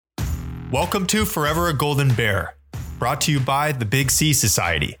Welcome to Forever a Golden Bear, brought to you by the Big C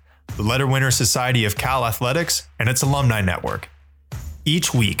Society, the letter winner society of Cal Athletics and its alumni network.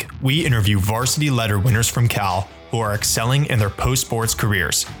 Each week, we interview varsity letter winners from Cal who are excelling in their post-sports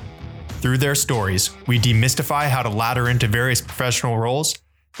careers. Through their stories, we demystify how to ladder into various professional roles,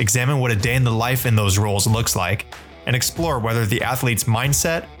 examine what a day in the life in those roles looks like, and explore whether the athlete's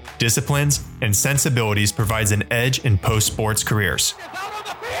mindset, disciplines, and sensibilities provides an edge in post-sports careers.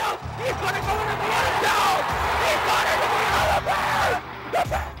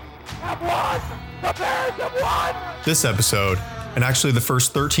 This episode, and actually the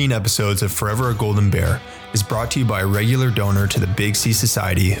first 13 episodes of Forever a Golden Bear, is brought to you by a regular donor to the Big C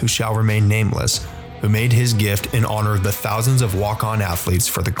Society who shall remain nameless, who made his gift in honor of the thousands of walk-on athletes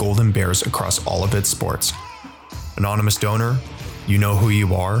for the Golden Bears across all of its sports. Anonymous donor, you know who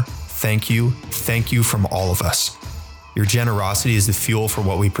you are. Thank you from all of us. Your generosity is the fuel for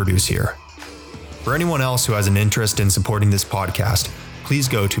what we produce here. For anyone else who has an interest in supporting this podcast, please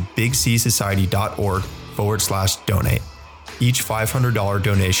go to bigcsociety.org/donate. Each $500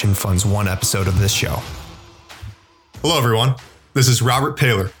 donation funds one episode of this show. Hello, everyone. This is Robert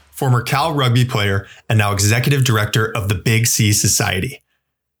Paylor, former Cal rugby player and now executive director of the Big C Society.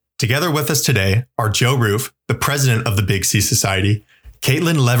 Together with us today are Joe Roof, the president of the Big C Society,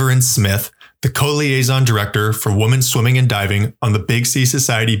 Caitlin Leverin Smith, the co-liaison director for women's swimming and diving on the Big C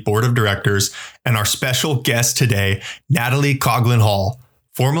Society Board of Directors, and our special guest today, Natalie Coughlin Hall,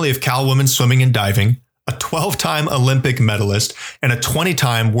 formerly of Cal Women's Swimming and Diving, a 12-time Olympic medalist and a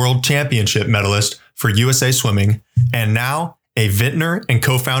 20-time World Championship medalist for USA Swimming, and now a vintner and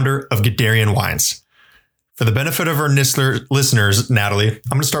co-founder of Guderian Wines. For the benefit of our listeners, Natalie, I'm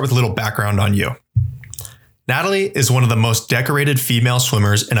going to start with a little background on you. Natalie is one of the most decorated female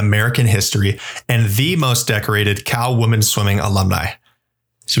swimmers in American history and the most decorated Cal Women's Swimming alumni.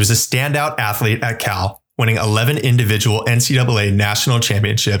 She was a standout athlete at Cal, winning 11 individual NCAA national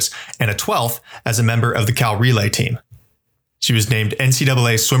championships and a 12th as a member of the Cal relay team. She was named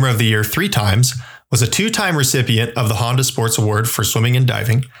NCAA Swimmer of the Year 3 times, was a 2-time recipient of the Honda Sports Award for swimming and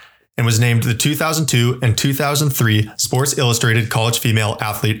diving, and was named the 2002 and 2003 Sports Illustrated College Female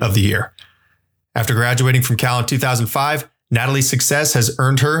Athlete of the Year. After graduating from Cal in 2005, Natalie's success has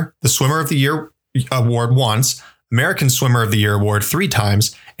earned her the Swimmer of the Year award once, American Swimmer of the Year award 3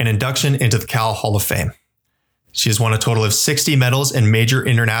 times, and induction into the Cal Hall of Fame. She has won a total of 60 medals in major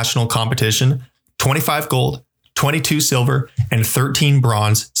international competition, 25 gold, 22 silver, and 13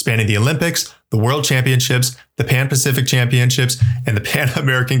 bronze, spanning the Olympics, the World Championships, the Pan-Pacific Championships, and the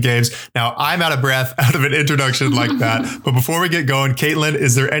Pan-American Games. Now, I'm out of breath out of an introduction like that. But before we get going, Caitlin,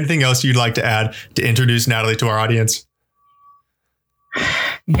 is there anything else you'd like to add to introduce Natalie to our audience?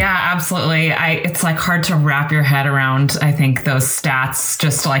 Yeah, absolutely. It's like hard to wrap your head around, I think, those stats,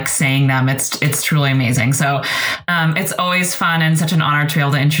 just like saying them. It's truly amazing. So it's always fun and such an honor to be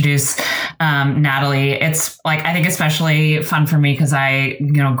able to introduce Natalie. It's like, I think especially fun for me because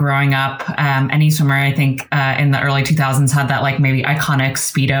growing up, any swimmer, I think in the early 2000s had that like maybe iconic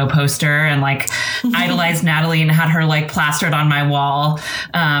Speedo poster and like idolized Natalie and had her like plastered on my wall,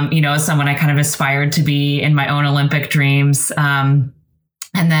 as someone I kind of aspired to be in my own Olympic dreams.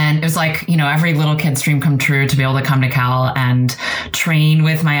 And then it was like, every little kid's dream come true to be able to come to Cal and train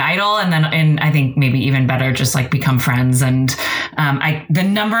with my idol. And then, I think maybe even better, just like become friends. And the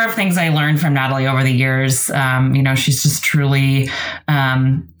number of things I learned from Natalie over the years, she's just truly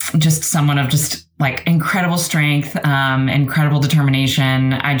just someone of just like incredible strength, incredible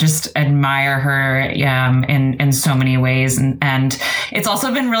determination. I just admire her in so many ways. And it's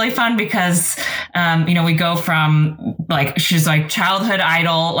also been really fun because, we go from like, she's like childhood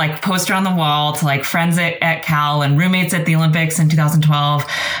idol, like poster on the wall to like friends at Cal and roommates at the Olympics in 2012.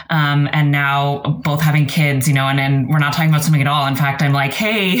 And now both having kids, and we're not talking about swimming at all. In fact, I'm like,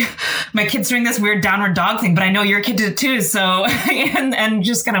 hey, my kid's doing this weird downward dog thing, but I know your kid did it too. So, and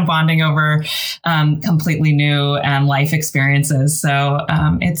just kind of bonding over completely new life experiences. So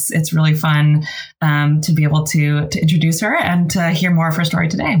it's really fun to be able to introduce her and to hear more of her story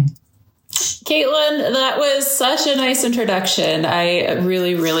today. Caitlin, that was such a nice introduction. I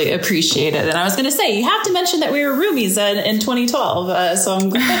really, really appreciate it. And I was going to say, you have to mention that we were roomies in 2012. So I'm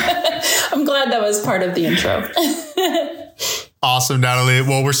glad that was part of the intro. Awesome, Natalie.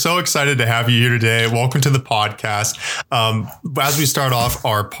 Well, we're so excited to have you here today. Welcome to the podcast. As we start off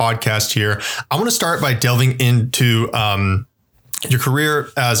our podcast here, I want to start by delving into your career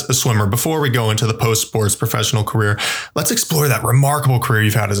as a swimmer. Before we go into the post-sports professional career, let's explore that remarkable career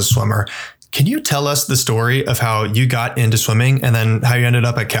you've had as a swimmer. Can you tell us the story of how you got into swimming and then how you ended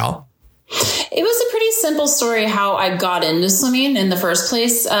up at Cal? It was a pretty simple story how I got into swimming in the first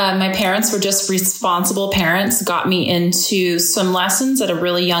place. My parents were just responsible parents, got me into swim lessons at a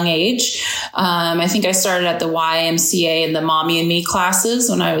really young age. I think I started at the YMCA and the Mommy and Me classes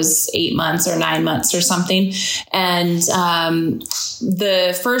when I was 8 months or 9 months or something. And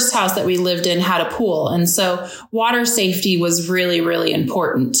the first house that we lived in had a pool. And so water safety was really, really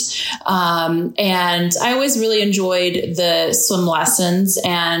important. And I always really enjoyed the swim lessons.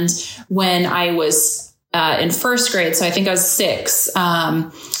 And when I was in first grade, so I think I was 6,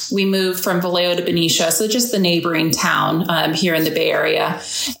 we moved from Vallejo to Benicia, so just the neighboring town here in the Bay Area.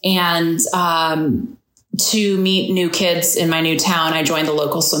 And to meet new kids in my new town, I joined the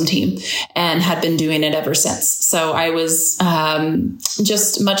local swim team and had been doing it ever since. So I was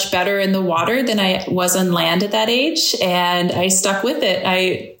just much better in the water than I was on land at that age. And I stuck with it.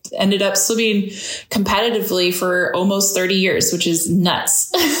 I ended up swimming competitively for almost 30 years, which is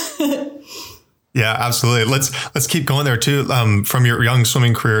nuts. Yeah, absolutely. Let's keep going there too. From your young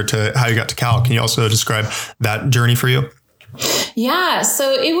swimming career to how you got to Cal, can you also describe that journey for you? Yeah.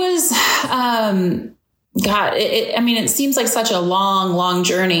 So it was, it seems like such a long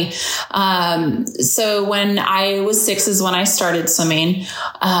journey. So when I was 6 is when I started swimming.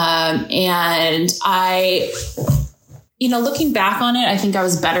 And I, looking back on it, I think I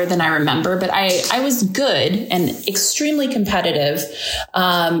was better than I remember, but I was good and extremely competitive.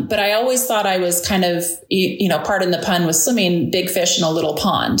 But I always thought I was kind of, pardon the pun, with swimming big fish in a little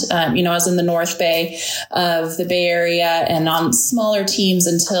pond. I was in the North Bay of the Bay Area and on smaller teams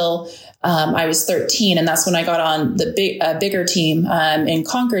until I was 13. And that's when I got on the bigger team in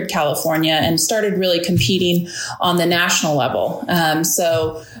Concord, California, and started really competing on the national level.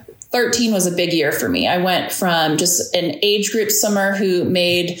 So 13 was a big year for me. I went from just an age group swimmer who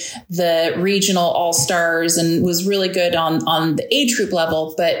made the regional all-stars and was really good on the age group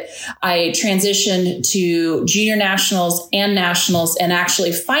level, but I transitioned to junior nationals and nationals and actually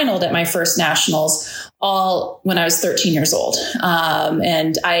finaled at my first nationals all when I was 13 years old.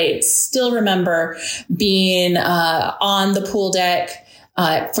 And I still remember being on the pool deck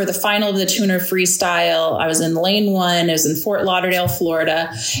for the final of the tuner freestyle. I was in lane 1. I was in Fort Lauderdale,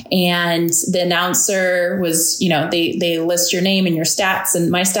 Florida. And the announcer was, they list your name and your stats. And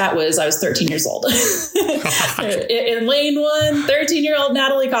my stat was I was 13 years old. In lane 1, 13-year-old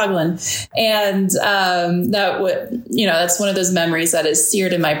Natalie Coughlin. And that's one of those memories that is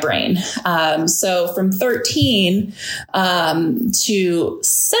seared in my brain. So from 13 to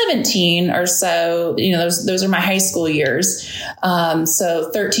 17 or so, those are my high school years. So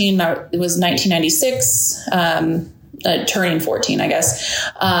 13 was 1996, turning 14, I guess.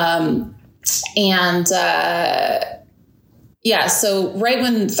 So right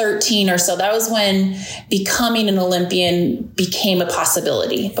when 13 or so, that was when becoming an Olympian became a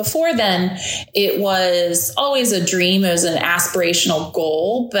possibility. Before then, it was always a dream. It was an aspirational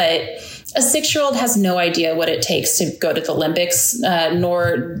goal, but a 6-year-old has no idea what it takes to go to the Olympics,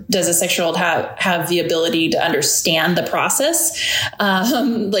 nor does a 6-year-old have the ability to understand the process,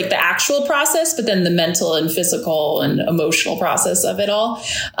 like the actual process, but then the mental and physical and emotional process of it all.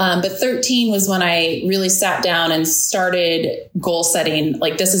 But 13 was when I really sat down and started goal setting,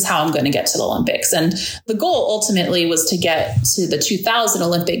 like this is how I'm going to get to the Olympics. And the goal ultimately was to get to the 2000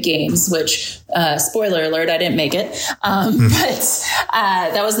 Olympic Games, which, spoiler alert, I didn't make it. But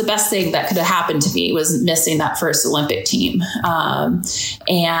that was the best thing that could have happened to me, was missing that first Olympic team.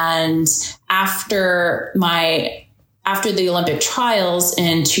 And after the Olympic trials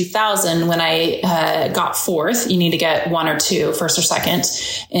in 2000, when I got 4th, you need to get 1 or 2, first or second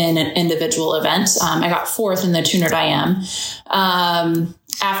in an individual event. I got 4th in the Tuner IM.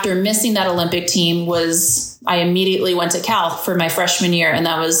 After missing that Olympic team I immediately went to Cal for my freshman year. And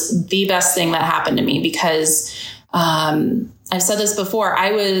that was the best thing that happened to me because I've said this before. I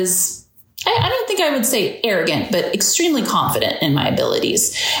don't think I would say arrogant, but extremely confident in my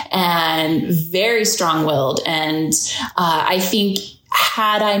abilities and very strong-willed. And I think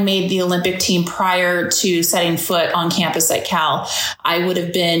had I made the Olympic team prior to setting foot on campus at Cal, I would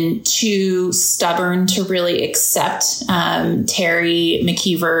have been too stubborn to really accept Terry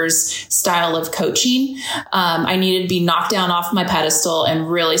McKeever's style of coaching. I needed to be knocked down off my pedestal and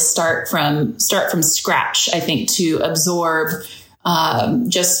really start from scratch, I think, to absorb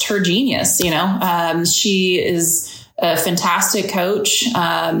just her genius. She is a fantastic coach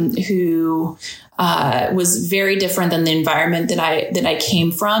who was very different than the environment that I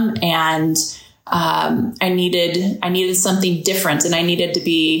came from, and I needed something different, and I needed to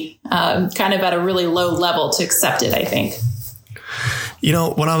be kind of at a really low level to accept it, I think. You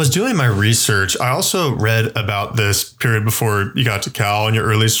know, when I was doing my research, I also read about this period before you got to Cal in your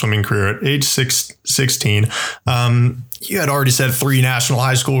early swimming career at age 16. You had already set 3 national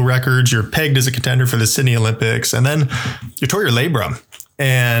high school records. You're pegged as a contender for the Sydney Olympics, and then you tore your labrum.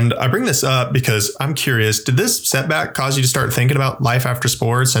 And I bring this up because I'm curious, did this setback cause you to start thinking about life after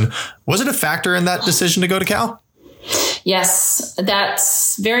sports? And was it a factor in that decision to go to Cal? Yes,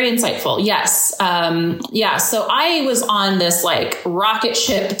 that's very insightful. Yes. So I was on this like rocket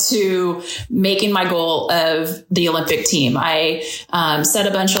ship to making my goal of the Olympic team. I set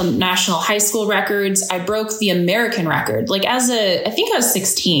a bunch of national high school records. I broke the American record. Like I think I was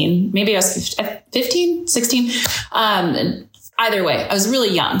 16, maybe I was 15, 16. Either way, I was really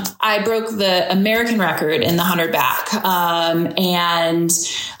young. I broke the American record in the 100 back. And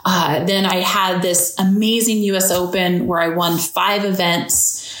then I had this amazing US Open where I won 5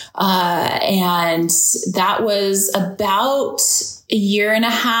 events. And that was about a year and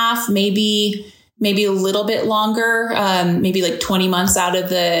a half, maybe a little bit longer, maybe like 20 months out of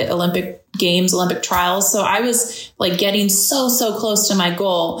the Olympic trials. So I was like getting so close to my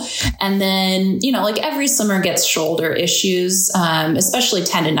goal. And then, like every swimmer gets shoulder issues, especially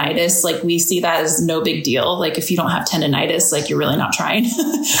tendonitis. Like we see that as no big deal. Like if you don't have tendonitis, like you're really not trying.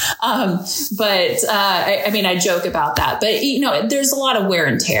 I joke about that, but there's a lot of wear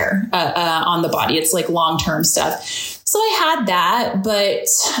and tear, on the body. It's like long-term stuff. So I had that, but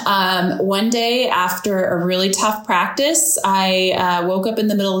one day after a really tough practice, I woke up in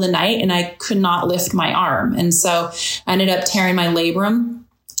the middle of the night and I could not lift my arm. And so I ended up tearing my labrum,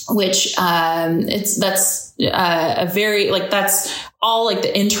 which that's all like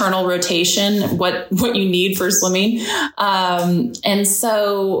the internal rotation, what you need for swimming. And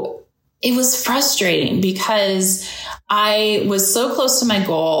so it was frustrating because I was so close to my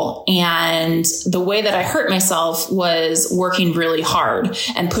goal, and the way that I hurt myself was working really hard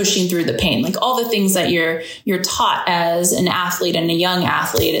and pushing through the pain. Like all the things that you're taught as an athlete and a young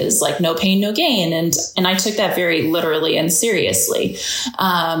athlete is like no pain, no gain. And I took that very literally and seriously.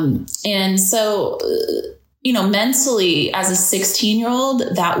 And so, mentally as a 16-year-old,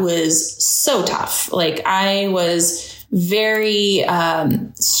 that was so tough. Like I was very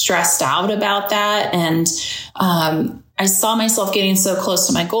stressed out about that. And I saw myself getting so close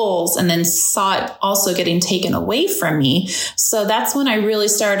to my goals and then saw it also getting taken away from me. So that's when I really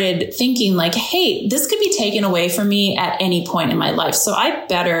started thinking like, hey, this could be taken away from me at any point in my life. So I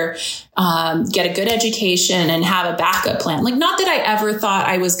better get a good education and have a backup plan. Like, not that I ever thought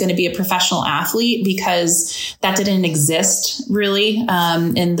I was going to be a professional athlete, because that didn't exist really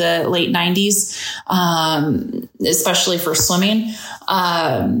in the late 90s, especially for swimming.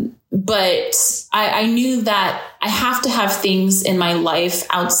 But I knew that I have to have things in my life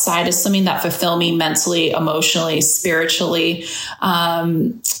outside of swimming that fulfill me mentally, emotionally, spiritually,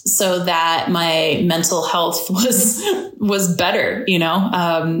 so that my mental health was better.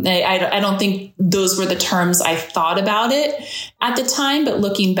 I don't think those were the terms I thought about it at the time, but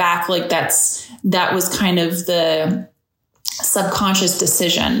looking back, like that was kind of the subconscious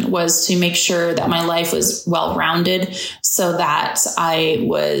decision, was to make sure that my life was well-rounded so that I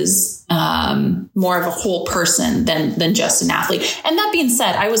was more of a whole person than just an athlete. And that being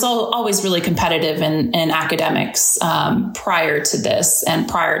said, I was always really competitive in academics prior to this and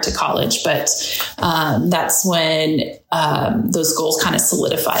prior to college. But that's when those goals kind of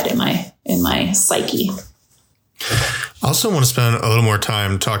solidified in my psyche. I also want to spend a little more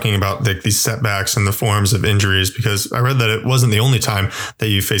time talking about these setbacks and the forms of injuries, because I read that it wasn't the only time that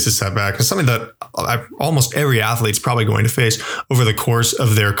you face a setback. It's something that almost every athlete's probably going to face over the course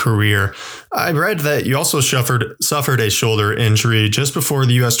of their career. I read that you also suffered a shoulder injury just before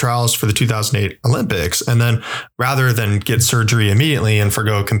the U.S. trials for the 2008 Olympics. And then rather than get surgery immediately and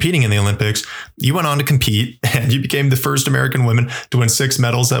forgo competing in the Olympics, you went on to compete, and you became the first American woman to win 6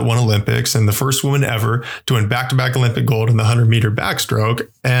 medals at one Olympics and the first woman ever to win back-to-back Olympic gold in the 100-meter backstroke.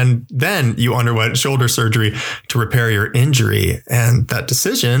 And then you underwent shoulder surgery to repair your injury. And that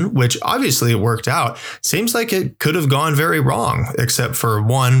decision, which obviously worked out, seems like it could have gone very wrong, except for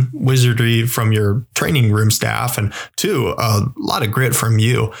 1, wizardry from your training room staff, and 2, a lot of grit from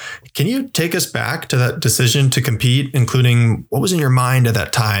you. Can you take us back to that decision to compete, including what was in your mind at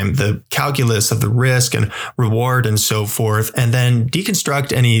that time, the calculus of the risk and reward and so forth, and then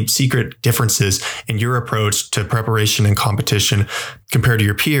deconstruct any secret differences in your approach to preparation and competition compared to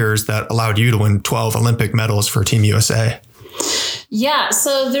your peers that allowed you to win 12 Olympic medals for Team USA? Yeah,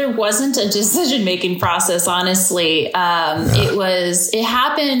 so there wasn't a decision-making process, honestly. It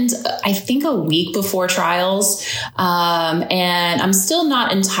happened, I think, a week before trials. And I'm still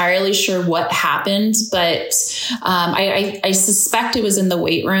not entirely sure what happened, but I suspect it was in the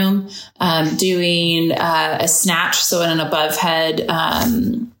weight room doing a snatch, so in an above head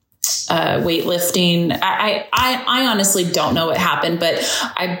weightlifting. I honestly don't know what happened, but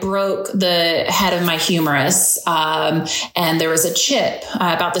I broke the head of my humerus, and there was a chip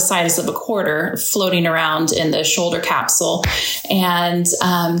about the size of a quarter floating around in the shoulder capsule. And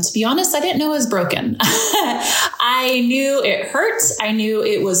to be honest, I didn't know it was broken. I knew it hurt. I knew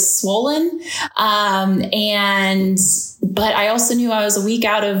it was swollen. But I also knew I was a week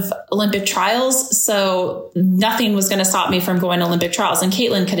out of Olympic trials, so nothing was going to stop me from going to Olympic trials. And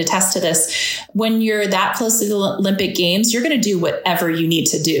Caitlin could attest to this. When you're that close to the Olympic Games, you're going to do whatever you need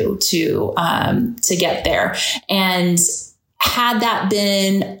to do to get there. And had that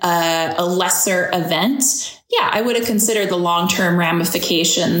been a lesser event, yeah, I would have considered the long-term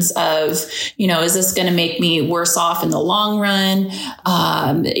ramifications of, is this going to make me worse off in the long run?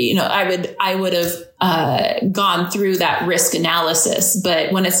 I would have gone through that risk analysis.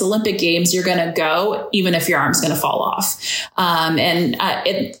 But when it's Olympic Games, you're going to go, even if your arm's going to fall off.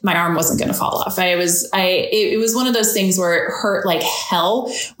 My arm wasn't going to fall off. It was one of those things where it hurt like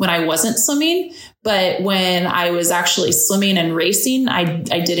hell when I wasn't swimming. But when I was actually swimming and racing, I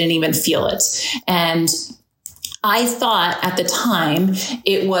didn't even feel it. And I thought at the time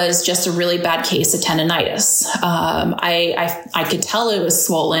it was just a really bad case of tendonitis. I could tell it was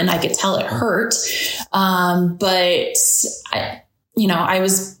swollen. I could tell it hurt. But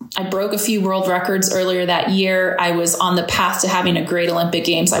I broke a few world records earlier that year. I was on the path to having a great Olympic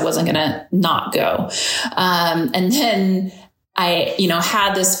Games. I wasn't going to not go. And then I,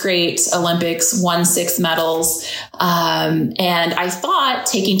 had this great Olympics, won 6 medals. And I thought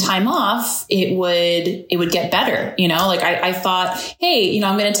taking time off, it would get better. I thought, hey,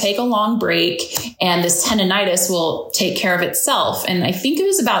 I'm going to take a long break and this tendonitis will take care of itself. And I think it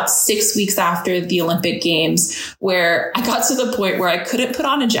was about 6 weeks after the Olympic Games where I got to the point where I couldn't put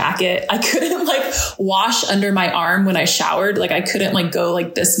on a jacket. I couldn't wash under my arm when I showered. I couldn't go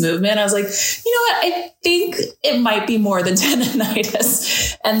like this movement. I was like, I think it might be more than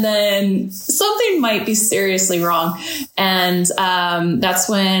tendonitis. And then something might be seriously wrong. And that's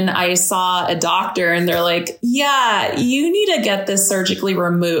when I saw a doctor and they're like, yeah, you need to get this surgically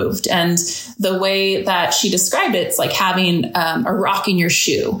removed. And the way that she described it, it's like having a rock in your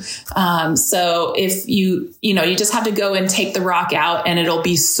shoe. So if you just have to go and take the rock out and it'll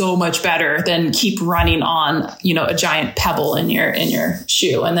be so much better than keep running on, a giant pebble in your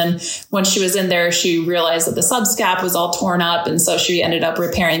shoe. And then when she was in there, she realized that the subscap was all torn up. And so she ended up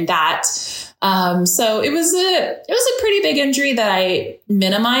repairing that. So it was a pretty big injury that I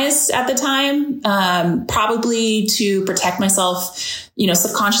minimized at the time, probably to protect myself,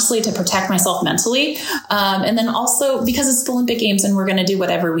 subconsciously to protect myself mentally. And then also because it's the Olympic Games and we're going to do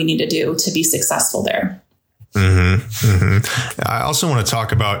whatever we need to do to be successful there. Mm-hmm, mm-hmm. I also want to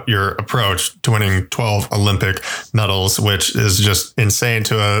talk about your approach to winning 12 Olympic medals, which is just insane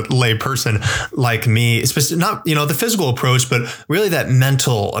to a lay person like me. Not, the physical approach, but really that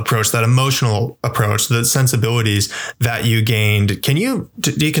mental approach, that emotional approach, the sensibilities that you gained. Can you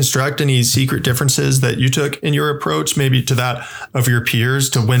deconstruct any secret differences that you took in your approach, maybe to that of your peers,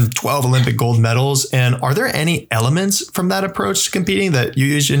 to win 12 Olympic gold medals? And are there any elements from that approach to competing that you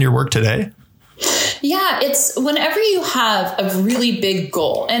use in your work today? Yeah, it's whenever you have a really big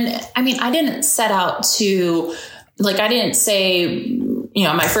goal. And I mean, I didn't set out to, I didn't say,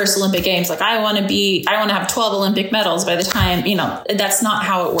 my first Olympic Games, I want to have 12 Olympic medals by the time, that's not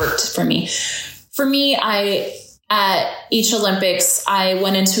how it worked for me. For me, at each Olympics, I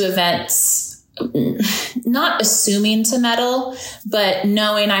went into events not assuming to medal, but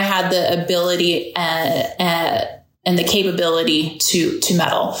knowing I had the ability and the capability to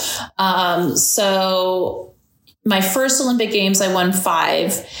medal. So my first Olympic Games, I won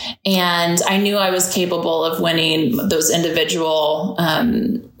 5, and I knew I was capable of winning those individual,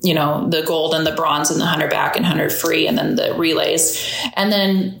 the gold and the bronze and the 100 back and 100 free, and then the relays. And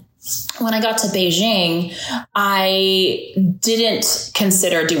then when I got to Beijing, I didn't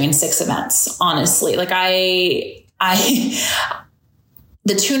consider doing 6 events, honestly.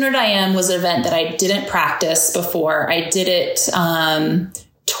 The 200 IM was an event that I didn't practice before. I did it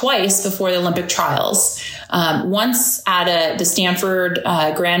twice before the Olympic trials. Once at the Stanford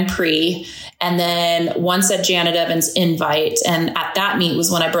Grand Prix, and then once at Janet Evans' invite. And at that meet was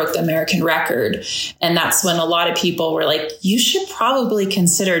when I broke the American record. And that's when a lot of people were like, you should probably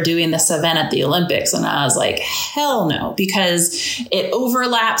consider doing this event at the Olympics. And I was like, hell no, because it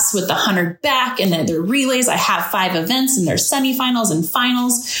overlaps with the 100 back and then the relays. I have 5 events and there's semifinals and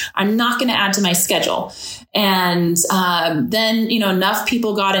finals. I'm not going to add to my schedule. And then, enough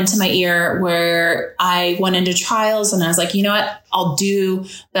people got into my ear where I went into trials and I was like, you know what, I'll do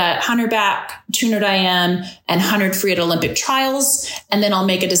the 100 back, 200 IM, and 100 free at Olympic trials, and then I'll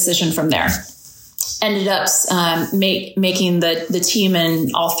make a decision from there. Ended up making the team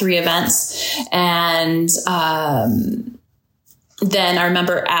in all 3 events. And then I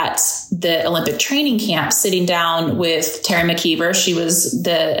remember at the Olympic training camp sitting down with Terry McKeever. She was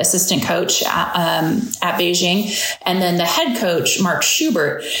the assistant coach at Beijing. And then the head coach, Mark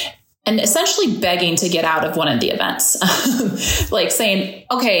Schubert, and essentially begging to get out of one of the events, like saying,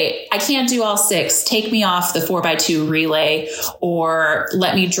 okay, I can't do all 6. Take me off the 4x2 relay, or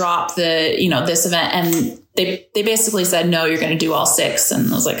let me drop the, this event. And they basically said, no, you're going to do all 6.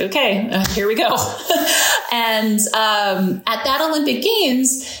 And I was like, okay, here we go. And at that Olympic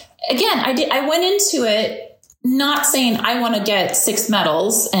Games, again, I went into it not saying I want to get 6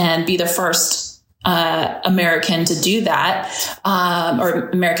 medals and be the first American to do that, or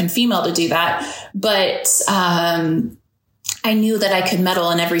American female to do that. But I knew that I could medal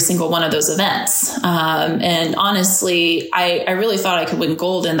in every single one of those events. And honestly, I really thought I could win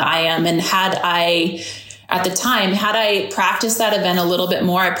gold in the IM. And had I practiced that event a little bit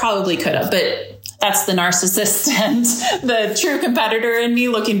more, I probably could have. But that's the narcissist and the true competitor in me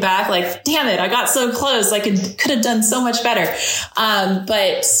looking back, like, damn it, I got so close. I could have done so much better.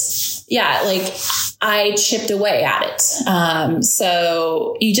 But yeah, like I chipped away at it.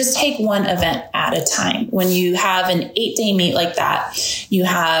 So you just take one event at a time. When you have an 8-day meet like that, you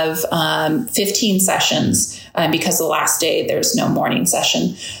have 15 sessions because the last day there's no morning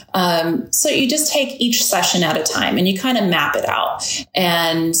session. So you just take each session at a time and you kind of map it out,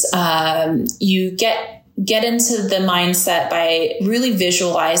 and you get into the mindset by really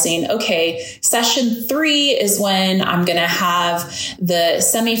visualizing, okay, session 3 is when I'm going to have the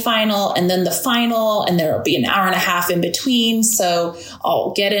semifinal and then the final, and there will be an hour and a half in between. So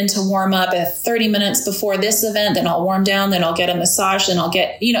I'll get into warm up at 30 minutes before this event, then I'll warm down, then I'll get a massage, then I'll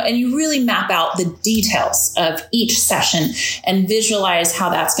get, and you really map out the details of each session and visualize how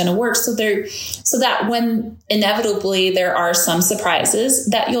that's going to work. So that when inevitably there are some surprises,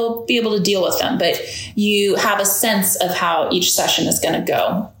 that you'll be able to deal with them, but you have a sense of how each session is going to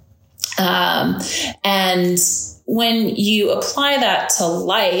go. And when you apply that to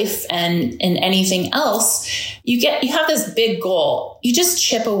life and in anything else, you have this big goal. You just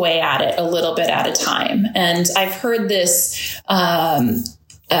chip away at it a little bit at a time. And I've heard this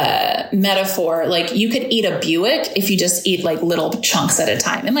metaphor, like you could eat a Buick if you just eat like little chunks at a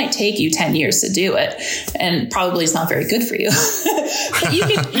time. It might take you 10 years to do it, and probably it's not very good for you. But you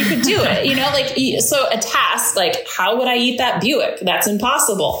could do it, so a task like, how would I eat that Buick? That's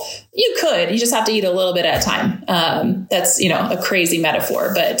impossible. You could, you just have to eat a little bit at a time. That's, a crazy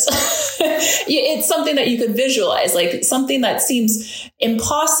metaphor, but it's something that you could visualize, like something that seems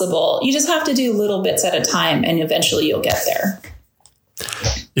impossible. You just have to do little bits at a time, and eventually you'll get there.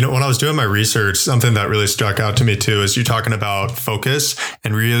 When I was doing my research, something that really struck out to me too is you talking about focus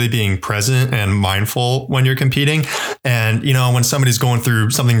and really being present and mindful when you're competing. And, when somebody's going through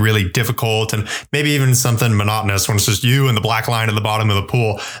something really difficult and maybe even something monotonous, when it's just you and the black line at the bottom of the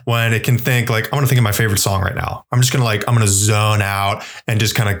pool, when it can think like, I want to think of my favorite song right now. I'm going to zone out and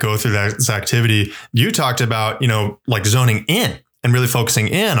just kind of go through this activity. You talked about, like zoning in and really focusing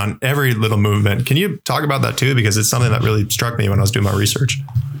in on every little movement. Can you talk about that too? Because it's something that really struck me when I was doing my research.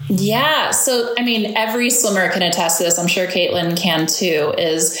 Yeah. So, every swimmer can attest to this. I'm sure Caitlin can too,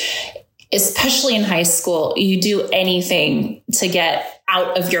 is especially in high school, you do anything to get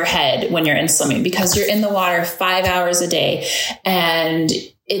out of your head when you're in swimming, because you're in the water 5 hours a day, and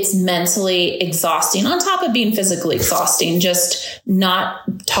it's mentally exhausting on top of being physically exhausting, just not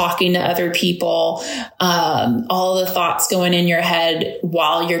talking to other people, all the thoughts going in your head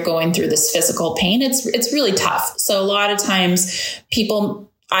while you're going through this physical pain. It's really tough. So a lot of times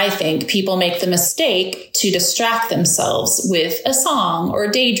I think people make the mistake to distract themselves with a song or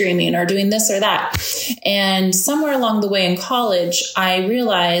daydreaming or doing this or that. And somewhere along the way in college, I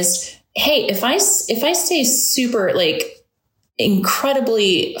realized, hey, if I stay super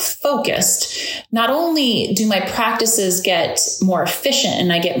incredibly focused, not only do my practices get more efficient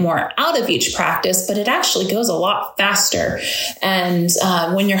and I get more out of each practice, but it actually goes a lot faster. And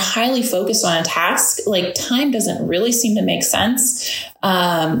when you're highly focused on a task, like time doesn't really seem to make sense.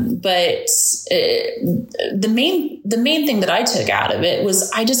 But the main thing that I took out of it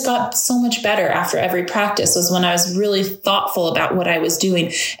was I just got so much better after every practice, was when I was really thoughtful about what I was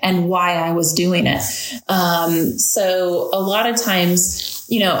doing and why I was doing it. So a lot of times,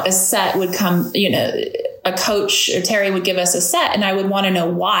 a set would come, a coach or Terry would give us a set and I would want to know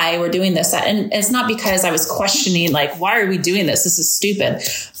why we're doing this set. And it's not because I was questioning, like, why are we doing this? This is stupid.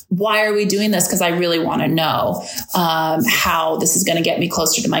 Why are we doing this? Because I really want to know how this is going to get me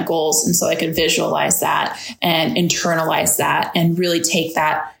closer to my goals. And so I could visualize that and internalize that and really take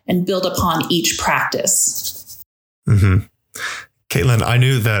that and build upon each practice. Mm-hmm. Caitlin, I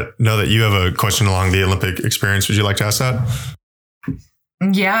know that you have a question along the Olympic experience. Would you like to ask that?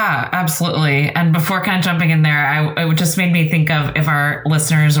 Yeah, absolutely. And before kind of jumping in there, it just made me think of, if our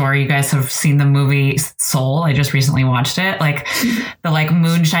listeners or you guys have seen the movie Soul, I just recently watched it. Like the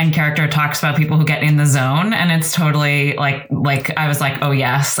moonshine character talks about people who get in the zone, and it's totally like I was like, oh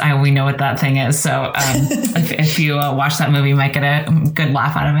yes, we know what that thing is. So if you watch that movie, you might get a good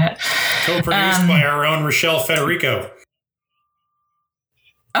laugh out of it. Co-produced by our own Rochelle Federico.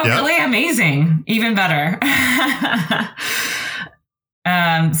 Oh, yep. Really? Amazing. Even better.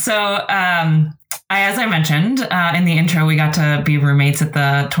 As I mentioned in the intro, we got to be roommates at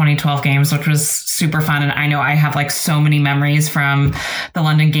the 2012 games, which was super fun. And I know I have so many memories from the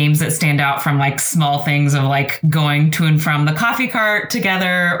London games that stand out, from small things of going to and from the coffee cart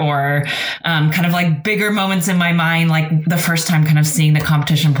together, or kind of bigger moments in my mind, like the first time kind of seeing the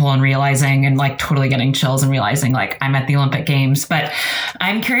competition pool and realizing and totally getting chills and realizing I'm at the Olympic Games. But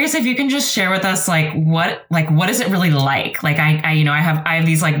I'm curious if you can just share with us what is it really like? I have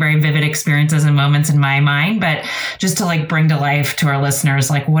these very vivid experiences and moments in my mind, but just to bring to life to our listeners,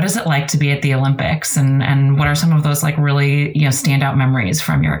 what is it like to be at the Olympics, and what are some of those really standout memories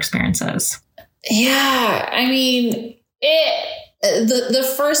from your experiences? Yeah, I mean,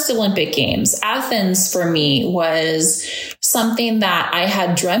 the first Olympic Games, Athens, for me was something that I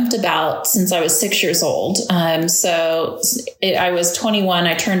had dreamt about since I was 6 years old. I was 21.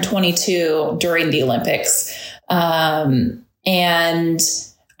 I turned 22 during the Olympics, and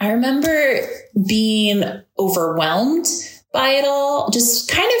I remember being overwhelmed by it all,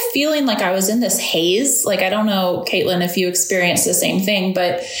 just kind of feeling like I was in this haze. I don't know, Caitlin, if you experienced the same thing,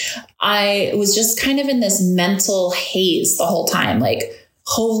 but I was just kind of in this mental haze the whole time.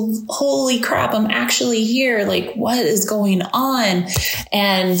 Holy crap, I'm actually here. What is going on?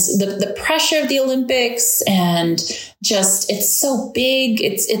 And the pressure of the Olympics, and just, it's so big.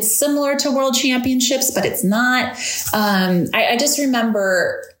 It's similar to World Championships, but it's not. I just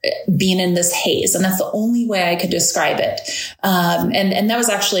remember being in this haze, and that's the only way I could describe it. And that was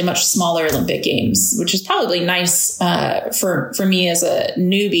actually a much smaller Olympic Games, which is probably nice for me as a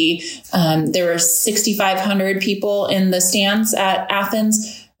newbie. There were 6,500 people in the stands at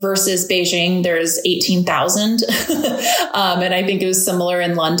Athens versus Beijing. There's 18,000. And I think it was similar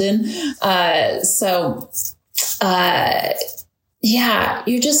in London. Yeah,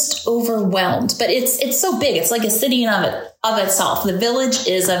 you're just overwhelmed, but it's so big. It's like a city in of itself. The village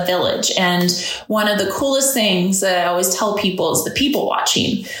is a village. And one of the coolest things that I always tell people is the people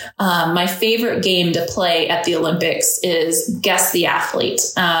watching. My favorite game to play at the Olympics is Guess the Athlete.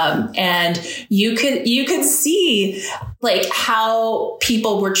 And you could see how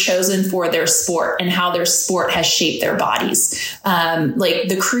people were chosen for their sport and how their sport has shaped their bodies.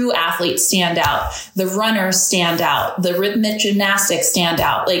 The crew athletes stand out, the runners stand out, the rhythmic gymnastics stand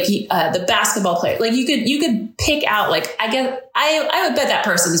out, the basketball player. You could pick out, I would bet that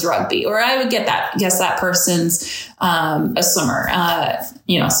person's rugby, or I would guess that person's a swimmer.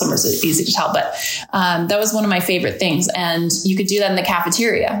 Swimmers are easy to tell, but that was one of my favorite things. And you could do that in the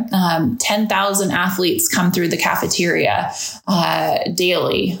cafeteria. 10,000 athletes come through the cafeteria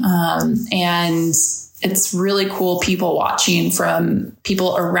daily. And it's really cool people watching from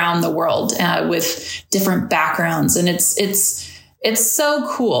people around the world with different backgrounds. And it's so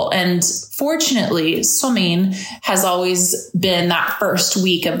cool. And fortunately, swimming has always been that first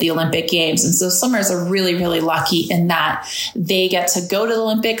week of the Olympic Games. And so swimmers are really, really lucky in that they get to go to the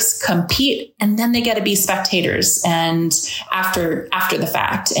Olympics, compete, and then they get to be spectators and after the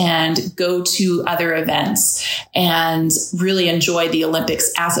fact, and go to other events and really enjoy the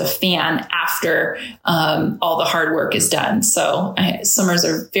Olympics as a fan after all the hard work is done. So swimmers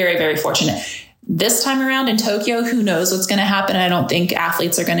are very, very fortunate. This time around in Tokyo, who knows what's going to happen? I don't think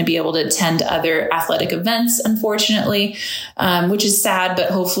athletes are going to be able to attend other athletic events, unfortunately, which is sad.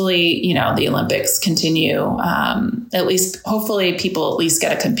 But hopefully, the Olympics continue. At least, hopefully, people at least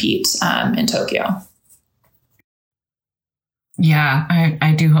get to compete in Tokyo. Yeah,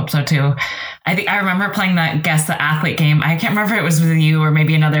 I do hope so too. I think I remember playing that Guess the Athlete game. I can't remember if it was with you or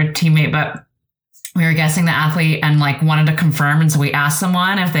maybe another teammate, but we were guessing the athlete and wanted to confirm. And so we asked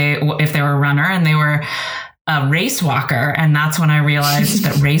someone if they were a runner, and they were a race walker. And that's when I realized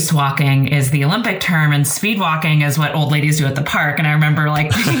that race walking is the Olympic term and speed walking is what old ladies do at the park. And I remember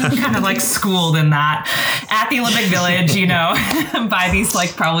being kind of schooled in that at the Olympic Village, by these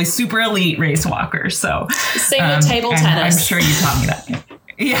probably super elite race walkers. So same with table tennis. I'm sure you taught me that.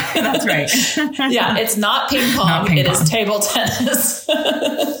 Yeah, that's right. Yeah, it's not ping pong. It is table tennis.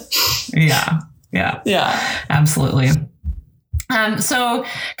 Yeah, absolutely. So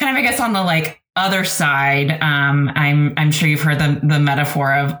kind of, I guess, on the other side, I'm sure you've heard the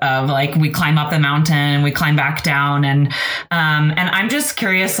metaphor of we climb up the mountain, we climb back down, and I'm just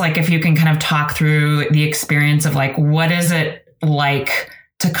curious, if you can kind of talk through the experience of what is it like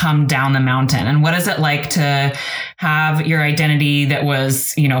to come down the mountain, and what is it like to have your identity that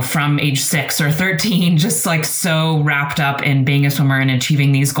was, from age 6 or 13, just so wrapped up in being a swimmer and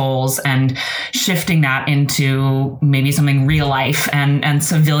achieving these goals, and shifting that into maybe something real life and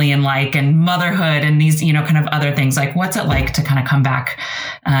civilian and motherhood and these, kind of other things. What's it like to kind of come back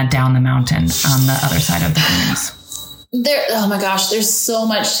down the mountain on the other side of the games? Oh my gosh, there's so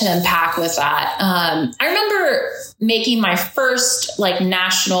much to unpack with that. I remember making my first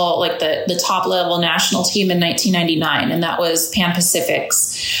national, the top level national team in 1999, and that was Pan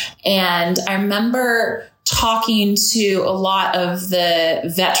Pacifics. And I remember talking to a lot of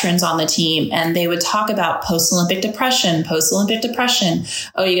the veterans on the team, and they would talk about post-Olympic depression.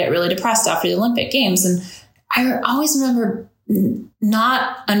 Oh, you get really depressed after the Olympic Games. And I always remember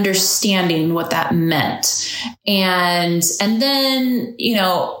not understanding what that meant. And then,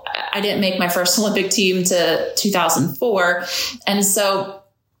 I didn't make my first Olympic team to 2004. And so,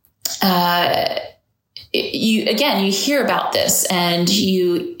 you hear about this, and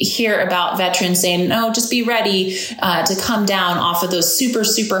you hear about veterans saying, no, just be ready to come down off of those super,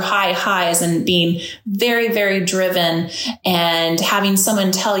 super high highs, and being very, very driven, and having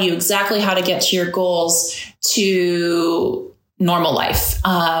someone tell you exactly how to get to your goals to normal life.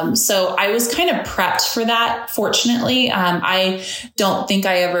 So I was kind of prepped for that. Fortunately, I don't think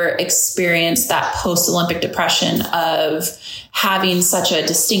I ever experienced that post-Olympic depression of having such a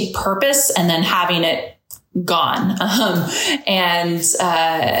distinct purpose and then having it gone. And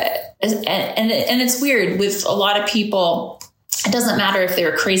it's weird with a lot of people. It doesn't matter if they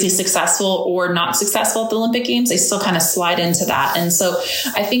were crazy successful or not successful at the Olympic Games. They still kind of slide into that. And so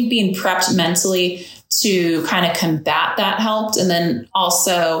I think being prepped mentally to kind of combat that helped. And then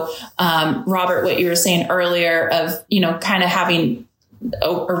also, Robert, what you were saying earlier of, kind of having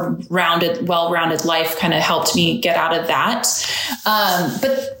a well-rounded life kind of helped me get out of that.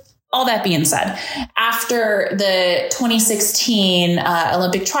 But all that being said, after the 2016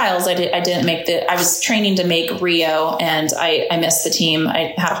 Olympic trials, I was training to make Rio, and I missed the team.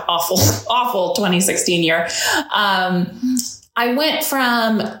 I had an awful 2016 year. I went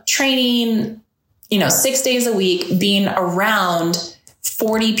from training 6 days a week, being around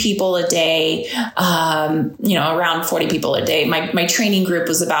 40 people a day, around 40 people a day. My training group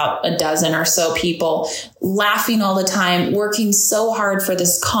was about a dozen or so people, laughing all the time, working so hard for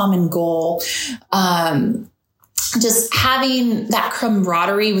this common goal. Just having that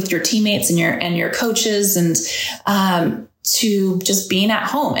camaraderie with your teammates and your coaches, and to just being at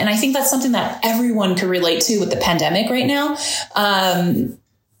home. And I think that's something that everyone could relate to with the pandemic right now.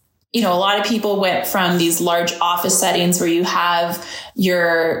 A lot of people went from these large office settings where you have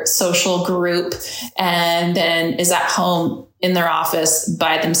your social group, and then is at home in their office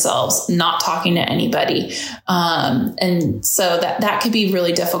by themselves, not talking to anybody. And so that could be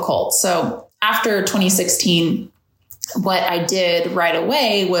really difficult. So after 2016, what I did right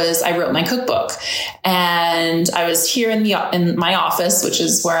away was I wrote my cookbook, and I was here in my office, which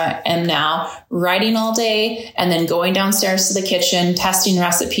is where I am now, writing all day, and then going downstairs to the kitchen, testing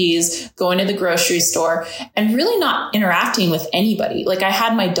recipes, going to the grocery store, and really not interacting with anybody. I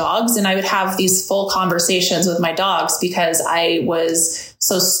had my dogs, and I would have these full conversations with my dogs because I was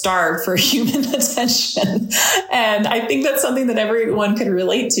so starved for human attention. And I think that's something that everyone could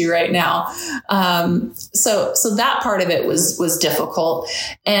relate to right now. So that part of it was difficult.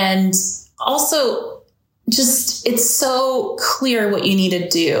 And also, it's so clear what you need to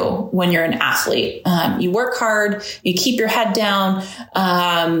do when you're an athlete. You work hard, you keep your head down.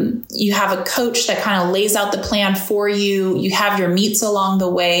 You have a coach that kind of lays out the plan for you. You have your meets along the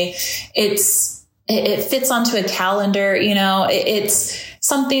way. It fits onto a calendar. It's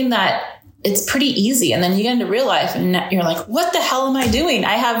something that it's pretty easy. And then you get into real life and you're like, what the hell am I doing?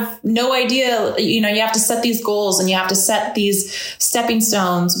 I have no idea. You have to set these goals and you have to set these stepping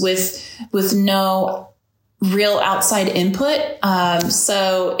stones with no real outside input.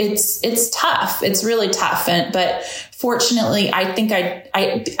 So it's tough. It's really tough. But fortunately, I think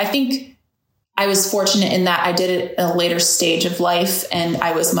I was fortunate in that I did it at a later stage of life and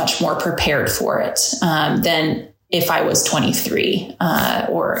I was much more prepared for it, than if I was 23,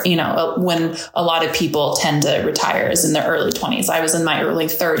 or, when a lot of people tend to retire is in their early 20s. I was in my early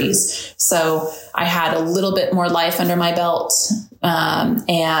 30s. So I had a little bit more life under my belt.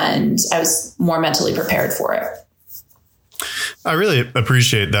 And I was more mentally prepared for it. I really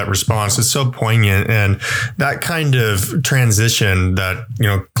appreciate that response. It's so poignant. And that kind of transition that,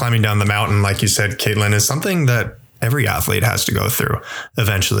 climbing down the mountain, like you said, Caitlin, is something that every athlete has to go through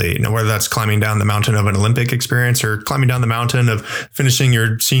eventually, whether that's climbing down the mountain of an Olympic experience or climbing down the mountain of finishing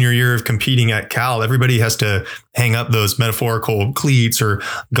your senior year of competing at Cal. Everybody has to hang up those metaphorical cleats or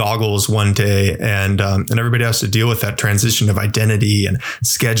goggles one day. And everybody has to deal with that transition of identity and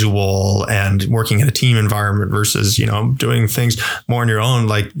schedule and working in a team environment versus, doing things more on your own,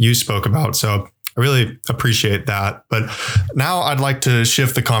 like you spoke about. So I really appreciate that. But now I'd like to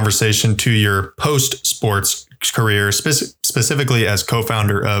shift the conversation to your post-sports career, specifically as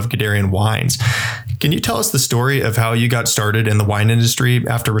co-founder of Guderian Wines. Can you tell us the story of how you got started in the wine industry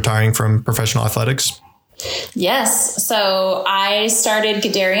after retiring from professional athletics? Yes. So I started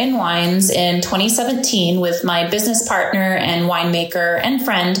Guderian Wines in 2017 with my business partner and winemaker and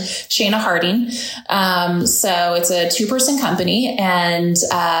friend, Shana Harding. So it's a 2-person company, and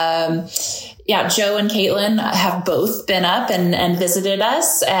Joe and Caitlin have both been up and visited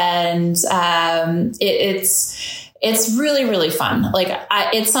us, and it's really, really fun.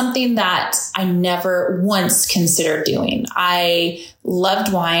 It's something that I never once considered doing. I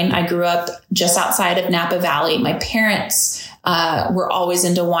loved wine. I grew up just outside of Napa Valley. My parents were always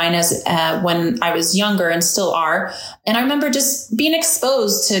into wine when I was younger, and still are. And I remember just being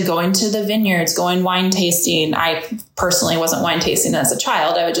exposed to going to the vineyards, going wine tasting. I personally wasn't wine tasting as a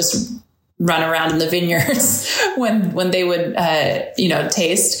child. I would just run around in the vineyards when they would,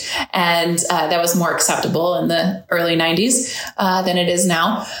 taste. And that was more acceptable in the early 90s than it is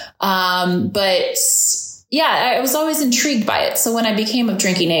now. But I was always intrigued by it. So when I became of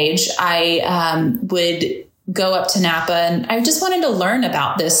drinking age, I would go up to Napa, and I just wanted to learn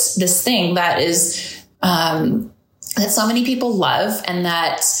about this thing that is that so many people love, and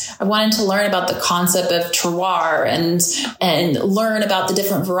that I wanted to learn about the concept of terroir and learn about the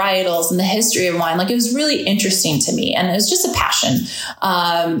different varietals and the history of wine. It was really interesting to me, and it was just a passion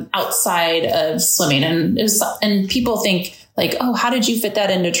outside of swimming. And people think oh, how did you fit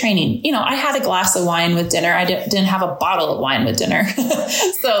that into training? I had a glass of wine with dinner. I didn't have a bottle of wine with dinner.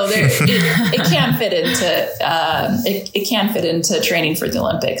 So it can fit into it can fit into training for the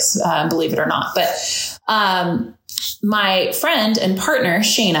Olympics, believe it or not. But my friend and partner,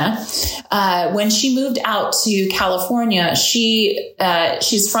 Shana, when she moved out to California,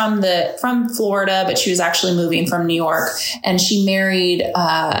 she's from Florida, but she was actually moving from New York, and she married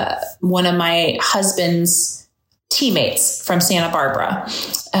one of my husband's teammates from Santa Barbara.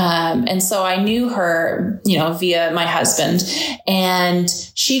 And so I knew her, via my husband, and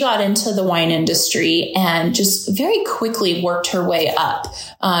she got into the wine industry and just very quickly worked her way up.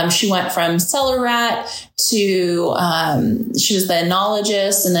 She went from cellar rat to, she was the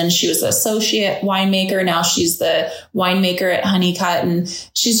enologist, and then she was the associate winemaker. Now she's the winemaker at Honeycutt, and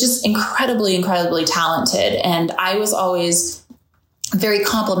she's just incredibly, incredibly talented. And I was always very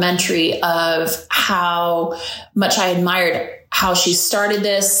complimentary of how much I admired how she started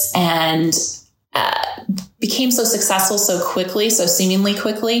this and became so successful so quickly, so seemingly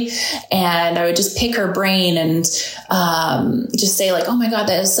quickly. And I would just pick her brain and just say oh my God,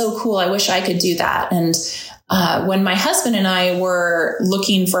 that is so cool. I wish I could do that. And when my husband and I were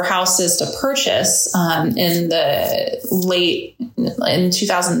looking for houses to purchase in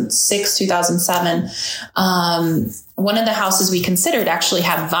 2006, 2007, one of the houses we considered actually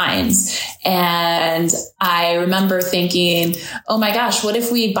had vines. And I remember thinking, oh my gosh, what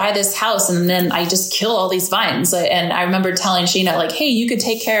if we buy this house and then I just kill all these vines? And I remember telling Sheena, hey, you could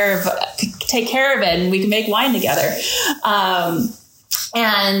take care of it and we can make wine together.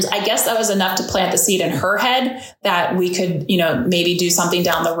 And I guess that was enough to plant the seed in her head that we could, maybe do something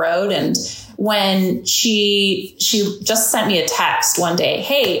down the road. And when she just sent me a text one day,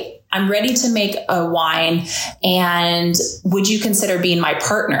 hey, I'm ready to make a wine, and would you consider being my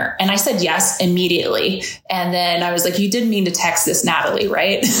partner? And I said yes immediately. And then I was like, you didn't mean to text this Natalie,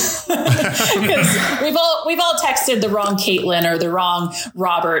 right? Because we've all texted the wrong Caitlin or the wrong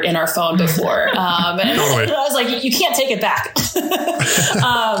Robert in our phone before. And I was like, you can't take it back.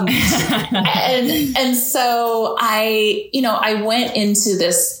 And so I went into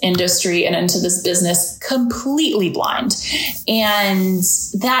this industry and into this business completely blind. And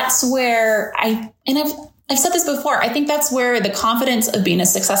that's where I've said this before. I think that's where the confidence of being a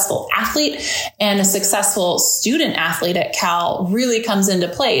successful athlete and a successful student athlete at Cal really comes into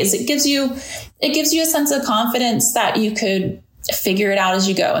play. Is it gives you a sense of confidence that you could figure it out as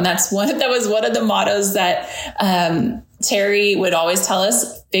you go. And that was one of the mottos that Terry would always tell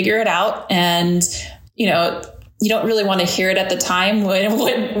us: figure it out. And you don't really want to hear it at the time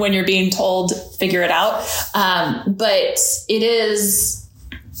when you're being told figure it out, but it is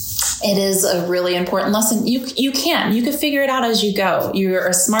a really important lesson. You can figure it out as you go. You're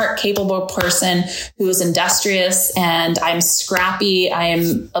a smart, capable person who is industrious, and I'm scrappy. I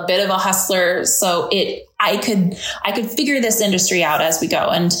am a bit of a hustler. So I could figure this industry out as we go.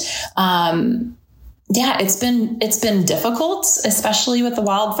 And, it's been difficult, especially with the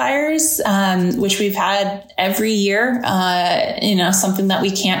wildfires, which we've had every year, something that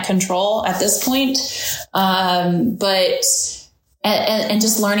we can't control at this point. And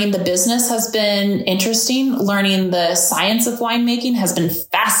just learning the business has been interesting. Learning the science of winemaking has been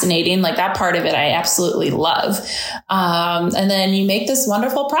fascinating. Like, that part of it, I absolutely love. And then you make this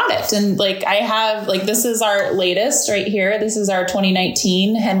wonderful product. And this is our latest right here. This is our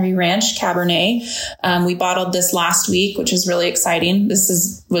 2019 Henry Ranch Cabernet. We bottled this last week, which is really exciting.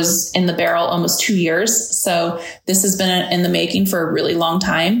 This was in the barrel almost 2 years. So this has been in the making for a really long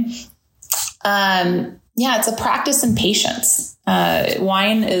time. It's a practice in patience.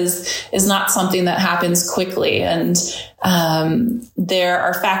 Wine is not something that happens quickly. And there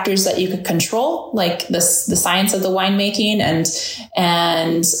are factors that you could control, like the science of the winemaking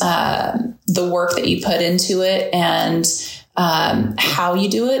and the work that you put into it and how you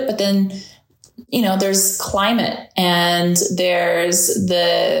do it. But then, there's climate, and there's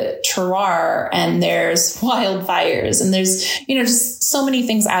the terroir, and there's wildfires, and there's, just so many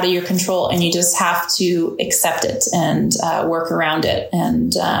things out of your control, and you just have to accept it and work around it.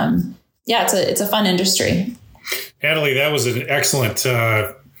 And it's a fun industry. Natalie, that was an excellent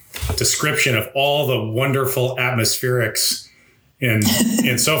description of all the wonderful atmospherics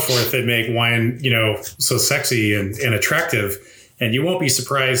and so forth that make wine, so sexy and attractive. And you won't be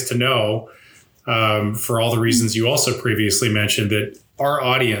surprised to know, for all the reasons you also previously mentioned, that our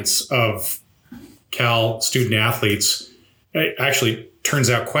audience of Cal student athletes actually turns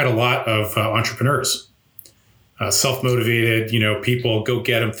out quite a lot of entrepreneurs, self-motivated, people, go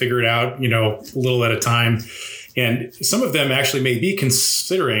get them, figure it out, a little at a time. And some of them actually may be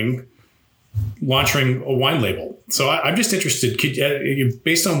considering launching a wine label. So I'm just interested,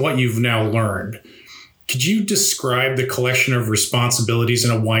 based on what you've now learned, could you describe the collection of responsibilities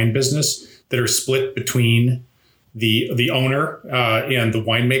in a wine business that are split between the owner and the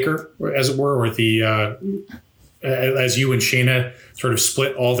winemaker, as it were, or the as you and Shayna sort of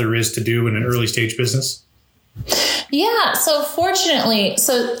split all there is to do in an early stage business? Yeah. So fortunately,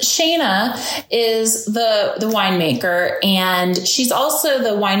 Shayna is the winemaker, and she's also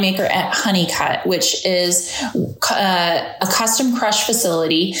the winemaker at Honeycut, which is a custom crush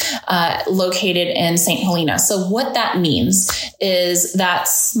facility located in St. Helena. So what that means is that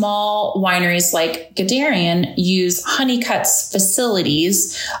small wineries like Gadarian use Honeycut's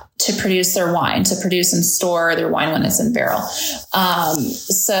facilities to produce their wine, to produce and store their wine when it's in barrel.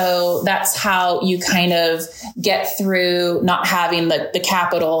 So that's how you kind of get through not having the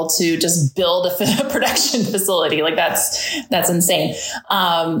capital to just build a production facility. Like that's insane.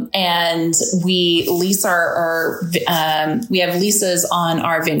 And we lease we have leases on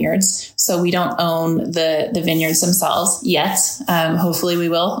our vineyards. So we don't own the vineyards themselves yet. Hopefully we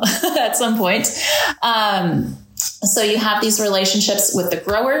will at some point. So you have these relationships with the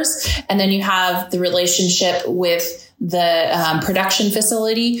growers, and then you have the relationship with the production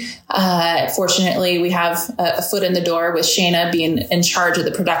facility. Fortunately, we have a foot in the door with Shayna being in charge of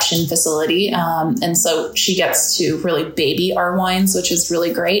the production facility. And so she gets to really baby our wines, which is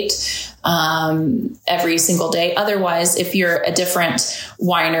really great. every single day. Otherwise, if you're a different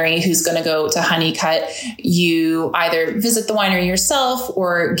winery who's going to go to Honeycut, you either visit the winery yourself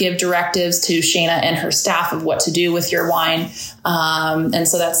or give directives to Shayna and her staff of what to do with your wine. And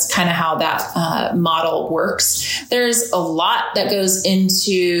so that's kind of how that model works. There's a lot that goes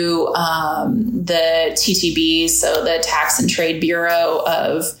into the TTB, so the Tax and Trade Bureau,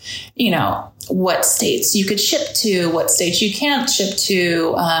 of, what states you could ship to, what states you can't ship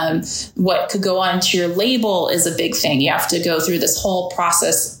to, what could go onto your label is a big thing. You have to go through this whole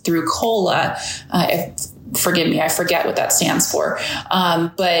process through COLA. Forgive me, I forget what that stands for.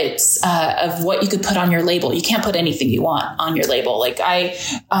 But of what you could put on your label. You can't put anything you want on your label. So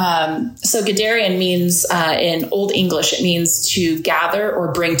Gadarian means, in Old English, it means to gather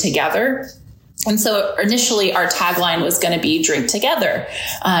or bring together. And so initially our tagline was going to be drink together,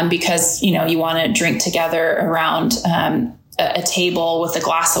 because, you want to drink together around a table with a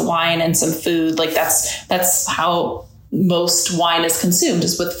glass of wine and some food. Like that's how most wine is consumed,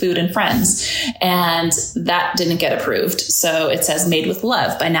 is with food and friends. And that didn't get approved. So it says made with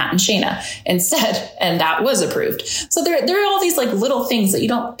love by Nat and Shayna instead. And that was approved. So there are all these like little things that you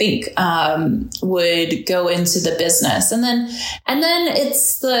don't think would go into the business. And then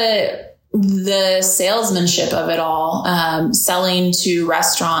it's the salesmanship of it all, selling to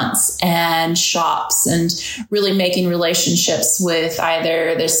restaurants and shops and really making relationships with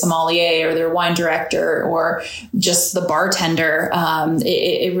either their sommelier or their wine director or just the bartender.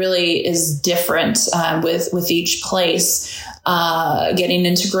 It really is different with each place, getting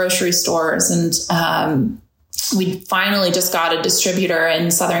into grocery stores. And we finally just got a distributor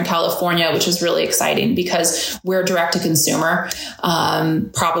in Southern California, which was really exciting because we're direct to consumer,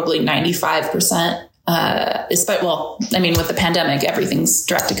 probably 95%. With the pandemic, everything's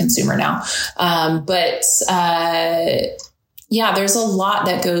direct to consumer now. There's a lot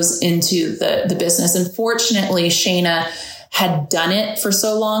that goes into the business. And fortunately, Shayna had done it for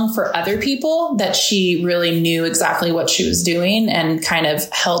so long for other people that she really knew exactly what she was doing and kind of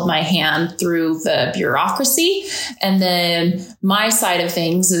held my hand through the bureaucracy. And then my side of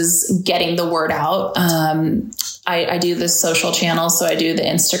things is getting the word out. I do the social channels. So I do the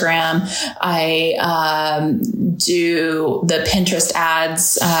Instagram. I do the Pinterest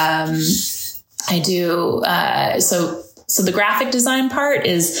ads. So the graphic design part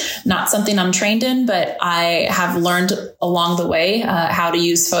is not something I'm trained in, but I have learned along the way how to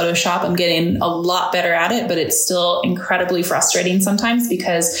use Photoshop. I'm getting a lot better at it, but it's still incredibly frustrating sometimes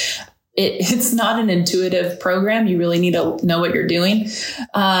because it's not an intuitive program. You really need to know what you're doing.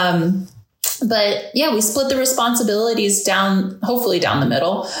 But yeah, we split the responsibilities hopefully down the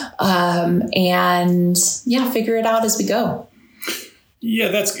middle, figure it out as we go.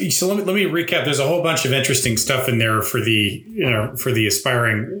 Yeah, so. Let me recap. There's a whole bunch of interesting stuff in there for the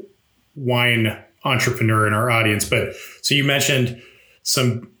aspiring wine entrepreneur in our audience. But so you mentioned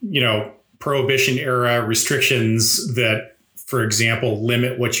some, prohibition era restrictions that, for example,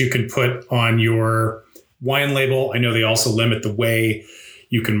 limit what you can put on your wine label. I know they also limit the way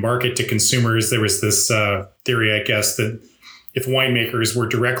you can market to consumers. There was this theory, I guess, that if winemakers were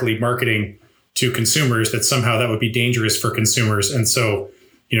directly marketing to consumers, that somehow that would be dangerous for consumers. And so,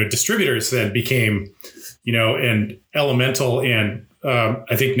 distributors then became, an elemental and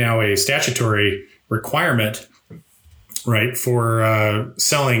I think now a statutory requirement, right, for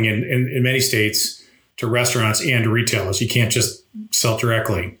selling in many states to restaurants and to retailers. You can't just sell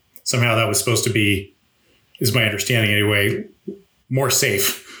directly. Somehow that was supposed to be, is my understanding anyway, more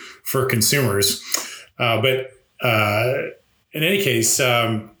safe for consumers. But in any case,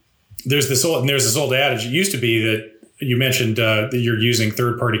 there's this old adage. It used to be that you mentioned that you're using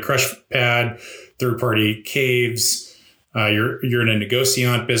third-party crush pad, third-party caves. You're in a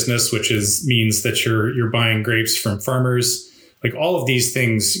negociant business, which means that you're buying grapes from farmers. Like all of these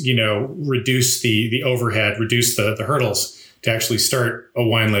things, reduce the overhead, reduce the hurdles to actually start a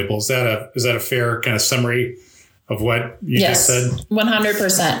wine label. Is that a fair kind of summary of what you just said?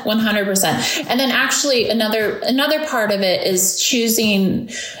 100%. And then actually another part of it is choosing,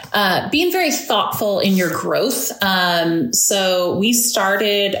 being very thoughtful in your growth. So we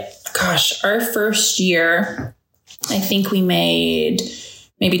started, our first year, I think we made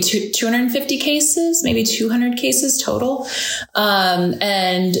maybe 250 cases, maybe 200 cases total.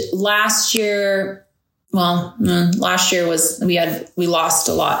 And last year we lost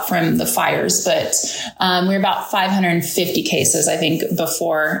a lot from the fires, but we were about 550 cases, I think,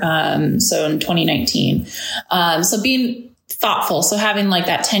 before. So in 2019. So being thoughtful. So having like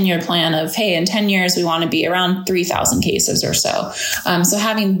that 10-year plan of, hey, in 10 years, we want to be around 3,000 cases or so. So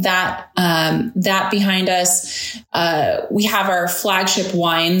having that behind us, we have our flagship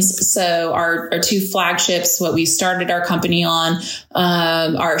wines. So our two flagships, what we started our company on,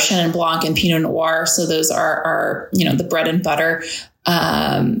 are Chenin Blanc and Pinot Noir. So those are our, the bread and butter.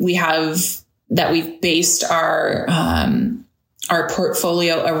 We've based our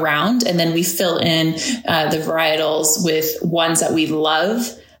portfolio around, and then we fill in the varietals with ones that we love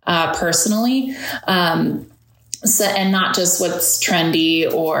personally. So, and not just what's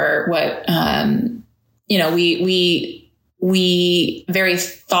trendy or what, we very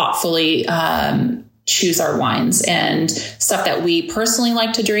thoughtfully choose our wines and stuff that we personally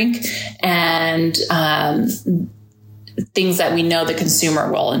like to drink, and things that we know the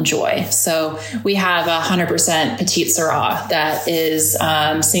consumer will enjoy. So we have 100% Petite Syrah that is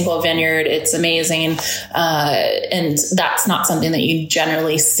single vineyard. It's amazing. And that's not something that you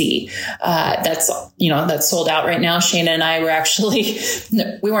generally see. That's sold out right now. Shayna and I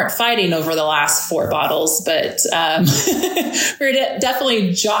we weren't fighting over the last 4 bottles, but we're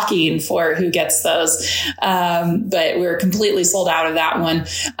definitely jockeying for who gets those. But we're completely sold out of that one.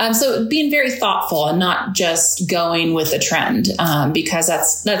 So being very thoughtful and not just going with the trend, because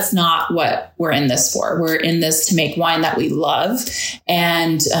that's not what we're in this for. We're in this to make wine that we love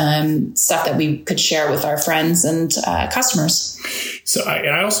and stuff that we could share with our friends and customers. So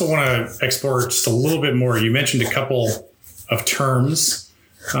I also want to explore just a little bit more. You mentioned a couple of terms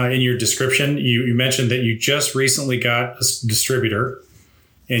in your description. You mentioned that you just recently got a distributor,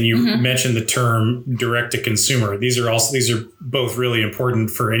 and you mentioned the term direct to consumer. These are both really important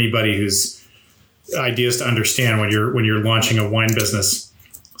for anybody who's ideas to understand when you're launching a wine business.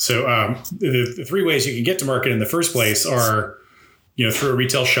 So the 3 ways you can get to market in the first place are, through a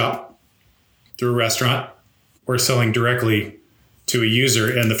retail shop, through a restaurant, or selling directly to a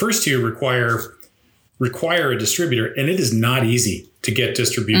user. And the first 2 require a distributor, and it is not easy to get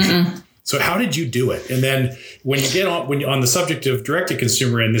distribution. Mm-mm. So how did you do it? And then when you're on the subject of direct to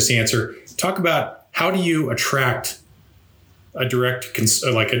consumer in this answer, talk about how do you attract a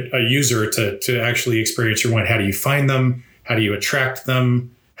a user to actually experience your wine? How do you find them? How do you attract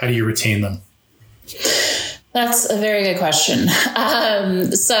them? How do you retain them? That's a very good question.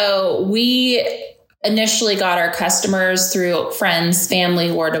 So we initially got our customers through friends,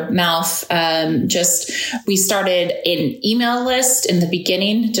 family, word of mouth. We started an email list in the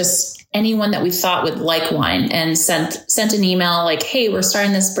beginning, just anyone that we thought would like wine, and sent an email like, hey, we're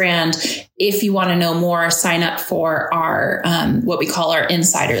starting this brand. If you want to know more, sign up for our, what we call our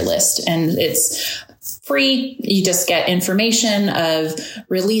insider list. And it's free. You just get information of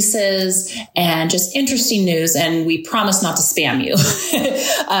releases and just interesting news. And we promise not to spam you.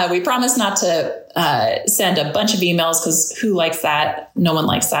 We promise not to send a bunch of emails, because who likes that? No one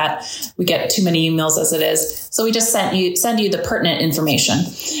likes that. We get too many emails as it is. So we just send you the pertinent information,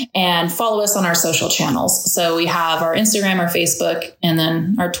 and follow us on our social channels. So we have our Instagram, our Facebook, and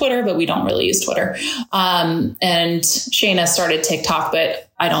then our Twitter, but we don't really use Twitter. And Shayna started TikTok, but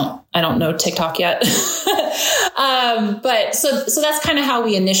I don't know TikTok yet. But so that's kind of how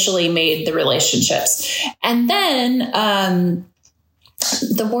we initially made the relationships. And then,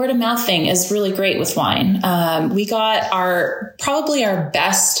 the word of mouth thing is really great with wine. We got probably our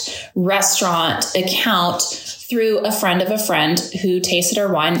best restaurant account through a friend of a friend who tasted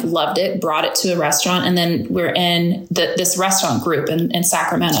our wine, loved it, brought it to a restaurant. And then we're in this restaurant group in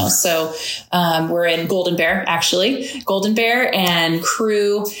Sacramento. So we're in Golden Bear, and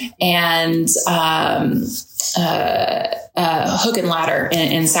Crew, and Hook and Ladder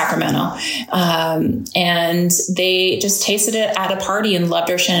in Sacramento. And they just tasted it at a party and loved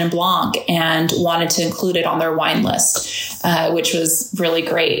our Chenin Blanc and wanted to include it on their wine list, which was really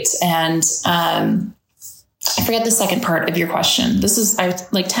great. And I forget the second part of your question. I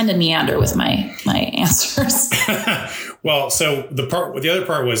tend to meander with my answers. Well, so the other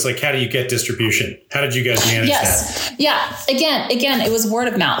part was like, how do you get distribution? How did you guys manage that? Yeah. Again, it was word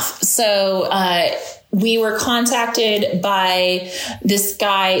of mouth. So, we were contacted by this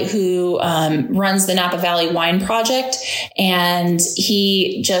guy who runs the Napa Valley Wine Project, and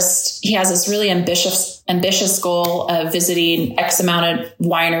he has this really ambitious goal of visiting X amount of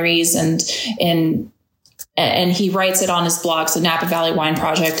wineries, and he writes it on his blog, so Napa Valley Wine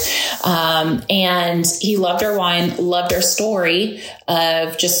Project. And he loved our wine, loved our story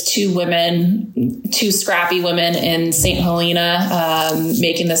of just two scrappy women in St. Helena,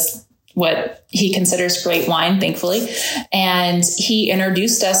 making this, what he considers great wine, thankfully. And he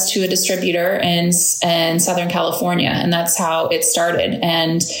introduced us to a distributor in Southern California. And that's how it started.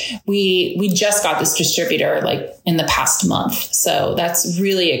 And we just got this distributor like in the past month. So that's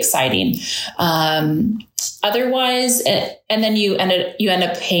really exciting. Otherwise, and then you end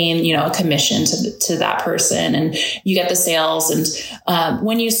up paying, a commission to that person, and you get the sales. And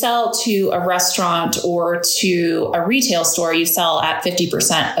when you sell to a restaurant or to a retail store, you sell at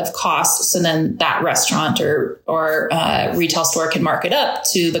 50% of cost. So then that restaurant or retail store can mark it up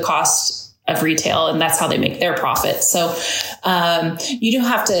to the cost of retail, and that's how they make their profit. So you do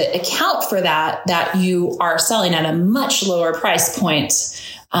have to account for that you are selling at a much lower price point.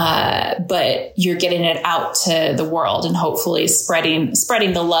 But you're getting it out to the world and hopefully spreading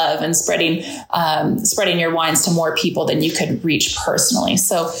the love and spreading your wines to more people than you could reach personally.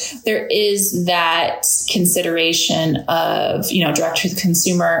 So there is that consideration of, direct to the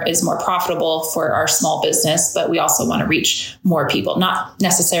consumer is more profitable for our small business, but we also want to reach more people, not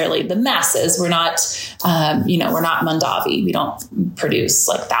necessarily the masses. We're not, we're not Mondavi. We don't produce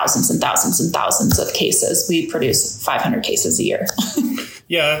like thousands and thousands and thousands of cases. We produce 500 cases a year.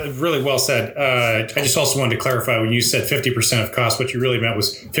 Yeah, really well said. I just also wanted to clarify, when you said 50% of cost, what you really meant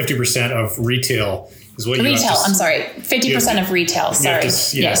was 50% of retail is what you have to, I'm sorry, 50% of retail. Sorry,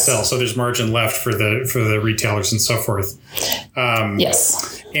 yes. Sell. So there's margin left for the retailers and so forth.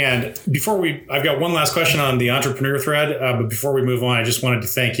 Yes. And I've got one last question on the entrepreneur thread, but before we move on, I just wanted to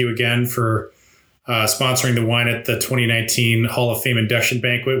thank you again for sponsoring the wine at the 2019 Hall of Fame induction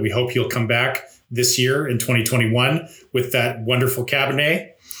banquet. We hope you'll come back this year in 2021 with that wonderful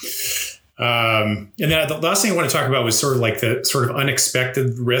Cabernet. And then the last thing I want to talk about was sort of like the sort of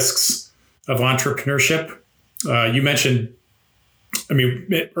unexpected risks of entrepreneurship. You mentioned,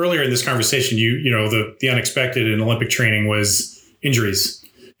 earlier in this conversation, the unexpected in Olympic training was injuries.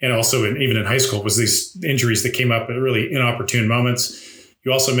 And also even in high school was these injuries that came up at really inopportune moments.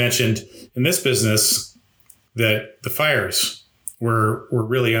 You also mentioned in this business that the fires were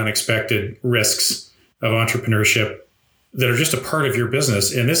really unexpected risks of entrepreneurship that are just a part of your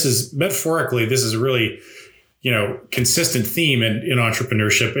business. And this is metaphorically, this is a really, consistent theme in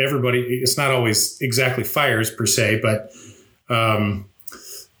entrepreneurship. It's not always exactly fires per se, but, can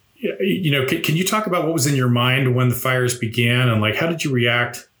you talk about what was in your mind when the fires began and like, how did you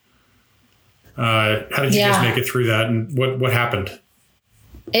react? How did you guys make it through that? And what happened?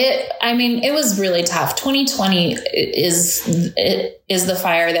 It was really tough. 2020 is the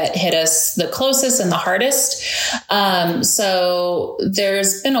fire that hit us the closest and the hardest. So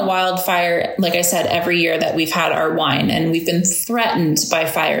there's been a wildfire, like I said, every year that we've had our wine, and we've been threatened by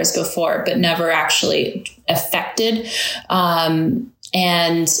fires before, but never actually affected. And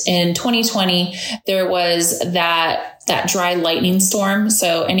in 2020, there was that dry lightning storm.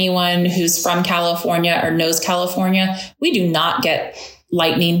 So anyone who's from California or knows California, we do not get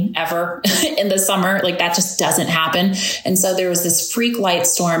lightning ever in the summer. Like that just doesn't happen. And so there was this freak light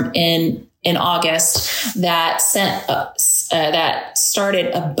storm in August that that started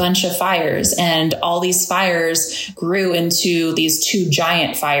a bunch of fires, and all these fires grew into these two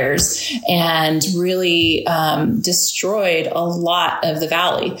giant fires and really destroyed a lot of the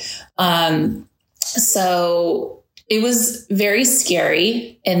valley. So it was very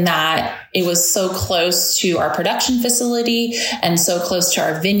scary in that it was so close to our production facility and so close to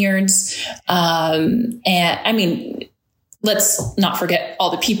our vineyards. Let's not forget all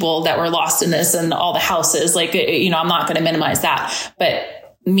the people that were lost in this and all the houses. Like, I'm not going to minimize that, but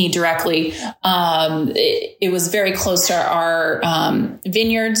me directly, it was very close to our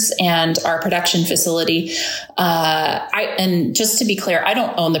vineyards and our production facility. And just to be clear, I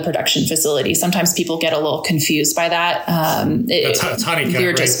don't own the production facility. Sometimes people get a little confused by that. That's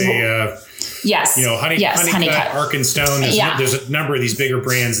Honeycutt, right? Yes. Honeycutt, Arkenstone. There's a number of these bigger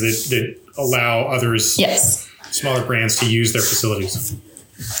brands that allow others, smaller brands, to use their facilities.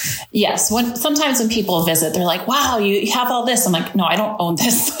 Yes. Sometimes when people visit, they're like, wow, you have all this. I'm like, no, I don't own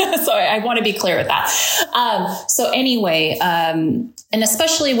this. So I want to be clear with that. So anyway, and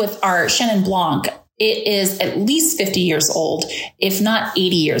especially with our Chenin Blanc, it is at least 50 years old, if not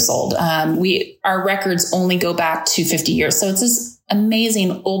 80 years old. Our records only go back to 50 years. So it's this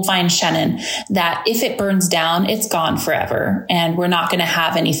amazing old vine Chenin that if it burns down, it's gone forever. And we're not going to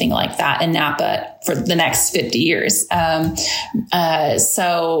have anything like that in Napa for the next 50 years.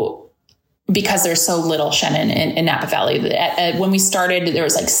 So because there's so little Chenin in Napa Valley. When we started, there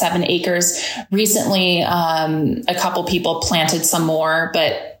was like 7 acres. Recently, a couple people planted some more,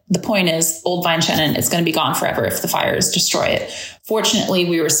 but the point is, old vine Chenin, it's going to be gone forever if the fires destroy it. Fortunately,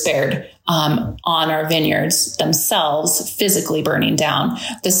 we were spared on our vineyards themselves, physically burning down.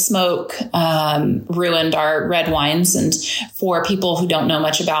 The smoke ruined our red wines. And for people who don't know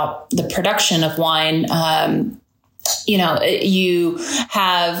much about the production of wine, you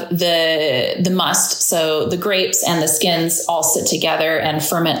have the must. So the grapes and the skins all sit together and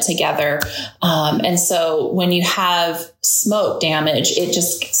ferment together. And so when you have smoke damage, it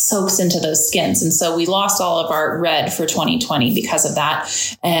just soaks into those skins. And so we lost all of our red for 2020 because of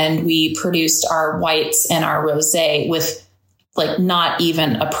that. And we produced our whites and our rosé with like not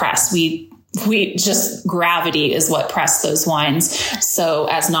even a press. We just gravity is what pressed those wines so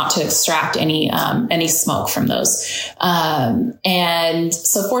as not to extract any smoke from those. And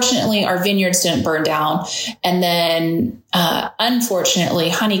so fortunately our vineyards didn't burn down. And then, unfortunately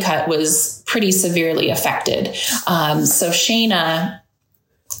Honeycutt was pretty severely affected. So Shayna,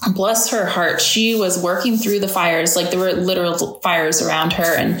 bless her heart, she was working through the fires, like there were literal fires around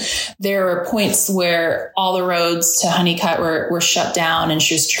her. And there were points where all the roads to Honeycutt were shut down and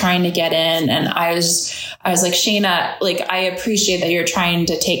she was trying to get in. And I was like, Shayna, like, I appreciate that you're trying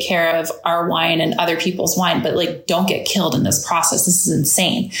to take care of our wine and other people's wine, but like, don't get killed in this process. This is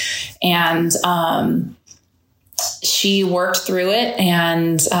insane. And, she worked through it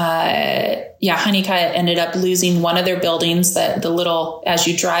and, Honeycutt ended up losing one of their buildings as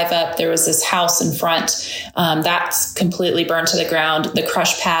you drive up, there was this house in front, that's completely burned to the ground. The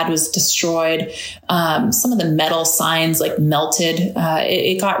crush pad was destroyed. Some of the metal signs like melted.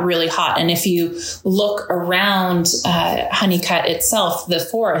 It got really hot. And if you look around, Honeycutt itself, the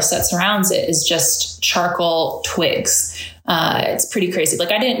forest that surrounds it is just charcoal twigs. It's pretty crazy.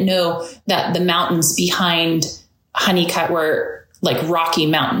 Like I didn't know that the mountains behind Honeycutt were like Rocky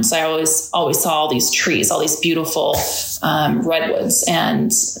Mountains. I always saw all these trees, all these beautiful redwoods, and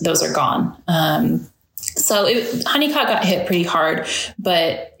those are gone. So Honeycutt got hit pretty hard,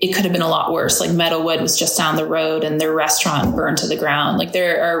 but it could have been a lot worse. Like Meadowwood was just down the road and their restaurant burned to the ground. Like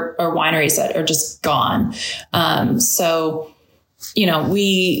there are wineries that are just gone. So,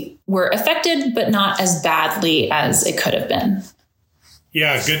 we were affected, but not as badly as it could have been.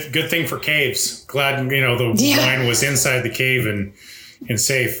 Yeah, good thing for caves. Glad, the wine was inside the cave and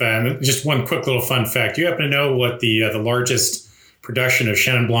safe. Just one quick little fun fact. Do you happen to know what the largest production of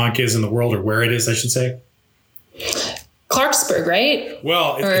Chenin Blanc is in the world, or where it is, I should say? Clarksburg, right?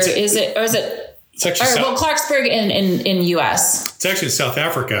 Well, It's actually Clarksburg in US. It's actually in South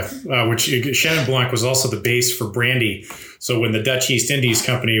Africa, which Chenin Blanc was also the base for brandy. So when the Dutch East Indies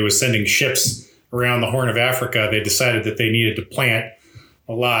Company was sending ships around the Horn of Africa, they decided that they needed to plant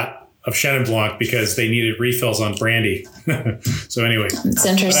a lot of Chenin Blanc because they needed refills on brandy. So anyway, it's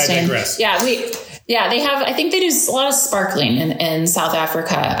interesting. But I digress. They have, I think they do a lot of sparkling in South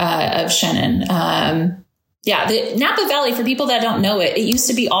Africa, of Chenin. The Napa Valley, for people that don't know it used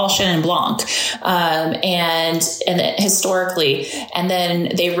to be all Chenin Blanc, and historically, and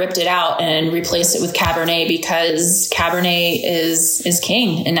then they ripped it out and replaced it with Cabernet because Cabernet is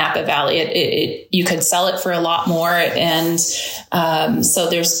king in Napa Valley. You could sell it for a lot more, and so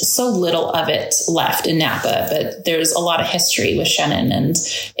there's so little of it left in Napa, but there's a lot of history with Chenin, and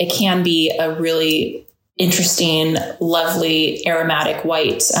it can be a really interesting, lovely, aromatic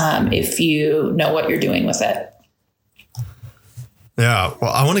white if you know what you're doing with it. Yeah,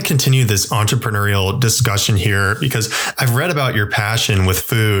 well, I want to continue this entrepreneurial discussion here because I've read about your passion with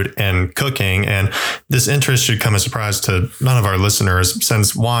food and cooking, and this interest should come as a surprise to none of our listeners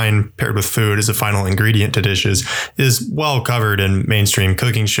since wine paired with food as a final ingredient to dishes is well covered in mainstream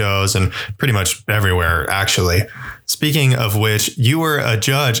cooking shows and pretty much everywhere, actually. Speaking of which, you were a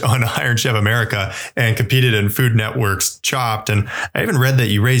judge on Iron Chef America and competed in Food Network's Chopped. And I even read that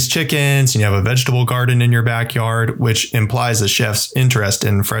you raise chickens and you have a vegetable garden in your backyard, which implies a chef's interest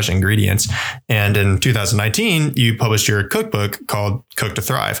in fresh ingredients. And in 2019, you published your cookbook called Cook to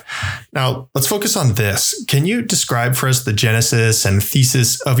Thrive. Now, let's focus on this. Can you describe for us the genesis and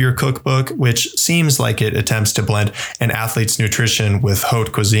thesis of your cookbook, which seems like it attempts to blend an athlete's nutrition with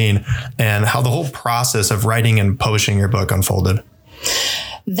haute cuisine, and how the whole process of writing and publishing your book unfolded?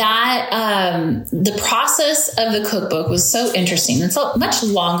 That the process of the cookbook was so interesting. It's a much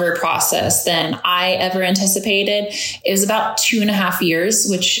longer process than I ever anticipated. It was about 2.5 years,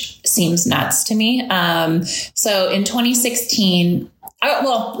 which seems nuts to me. So in 2016,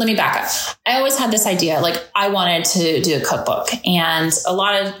 let me back up. I always had this idea, like I wanted to do a cookbook, and a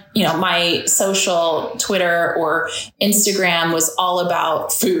lot of, my social Twitter or Instagram was all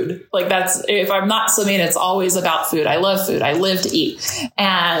about food. Like that's, if I'm not swimming, it's always about food. I love food. I live to eat.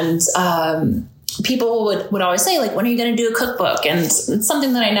 And, people would always say, like, when are you going to do a cookbook? And it's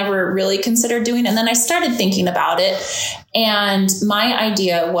something that I never really considered doing. And then I started thinking about it. And my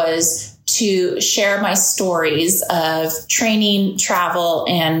idea was to share my stories of training, travel,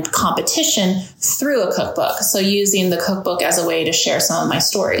 and competition through a cookbook. So using the cookbook as a way to share some of my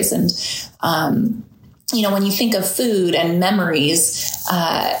stories. And when you think of food and memories,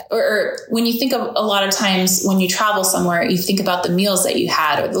 or when you think of a lot of times when you travel somewhere, you think about the meals that you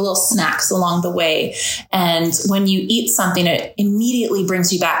had or the little snacks along the way. And when you eat something, it immediately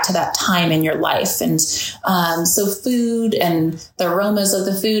brings you back to that time in your life. And so food and the aromas of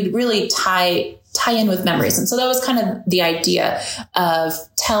the food really tie in with memories. And so that was kind of the idea of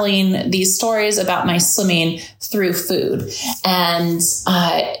telling these stories about my swimming through food. And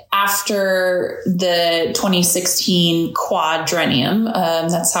after the 2016 quadrennium,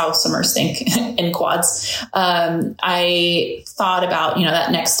 that's how swimmers think in quads, I thought about,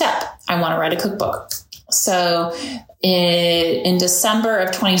 that next step. I want to write a cookbook. So in December of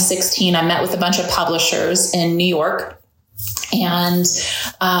 2016, I met with a bunch of publishers in New York, and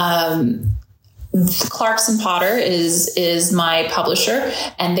Clarkson Potter is my publisher,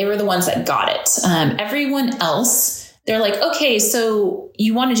 and they were the ones that got it. Everyone else, they're like, okay, so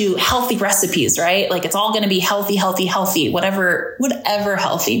you want to do healthy recipes, right? Like it's all going to be healthy, whatever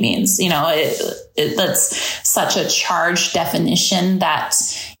healthy means. That's such a charged definition that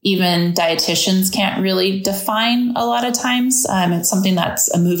even dietitians can't really define a lot of times. It's something that's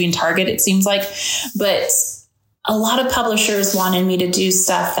a moving target, it seems like, but a lot of publishers wanted me to do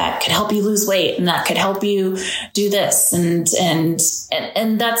stuff that could help you lose weight and that could help you do this. And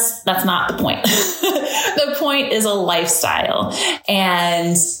that's not the point. The point is a lifestyle.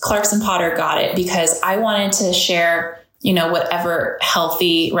 And Clarkson Potter got it because I wanted to share, whatever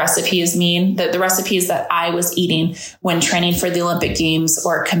healthy recipes mean, the recipes that I was eating when training for the Olympic Games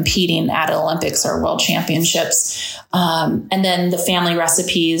or competing at Olympics or World Championships. And then the family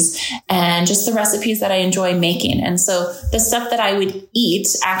recipes and just the recipes that I enjoy making. And so the stuff that I would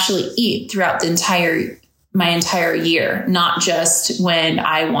actually eat throughout my entire year, not just when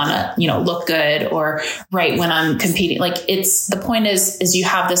I want to, look good or right when I'm competing. Like the point is you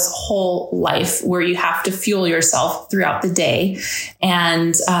have this whole life where you have to fuel yourself throughout the day.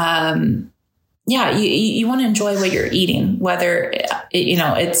 And, you want to enjoy what you're eating, whether,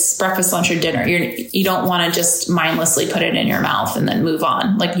 it's breakfast, lunch, or dinner. You don't want to just mindlessly put it in your mouth and then move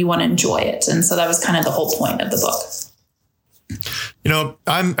on. Like you want to enjoy it. And so that was kind of the whole point of the book.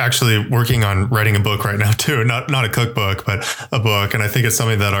 I'm actually working on writing a book right now too, not a cookbook, but a book. And I think it's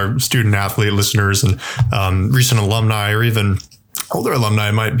something that our student athlete listeners and recent alumni or even older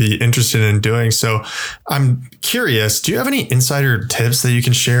alumni might be interested in doing. So I'm curious, do you have any insider tips that you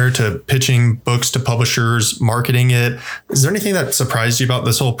can share to pitching books to publishers, marketing it? Is there anything that surprised you about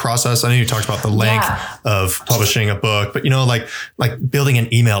this whole process? I know you talked about the length of publishing a book, but like building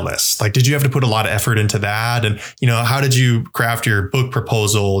an email list, like, did you have to put a lot of effort into that? And, how did you craft your book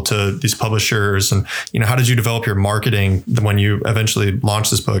proposal to these publishers? And, how did you develop your marketing when you eventually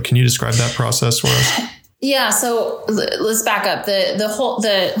launched this book? Can you describe that process for us? Yeah. So let's back up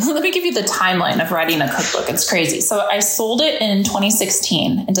let me give you the timeline of writing a cookbook. It's crazy. So I sold it in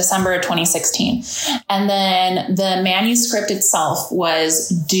 2016, in December of 2016. And then the manuscript itself was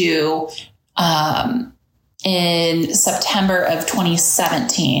due, in September of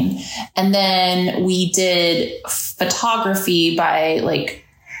 2017. And then we did photography by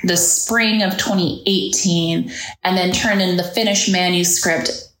the spring of 2018, and then turned in the finished manuscript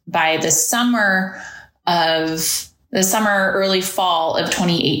by the summer, early fall of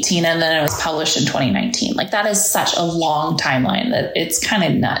 2018. And then it was published in 2019. That is such a long timeline that it's kind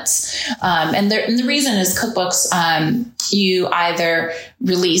of nuts. And the reason is cookbooks, you either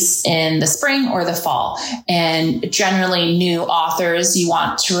release in the spring or the fall, and generally new authors you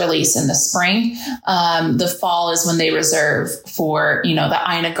want to release in the spring. The fall is when they reserve for, the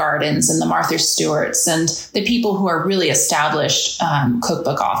Ina Gardens and the Martha Stewarts and the people who are really established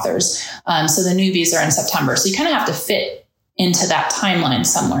cookbook authors. So the newbies are in September. So you kind of have to fit into that timeline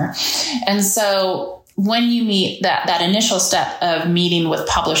somewhere. And so when you meet that initial step of meeting with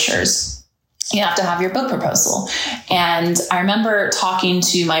publishers, you have to have your book proposal. And I remember talking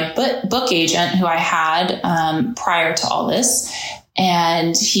to my book agent who I had prior to all this,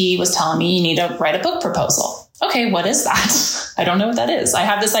 and he was telling me you need to write a book proposal. Okay, what is that? I don't know what that is. I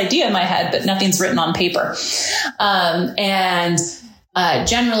have this idea in my head, but nothing's written on paper.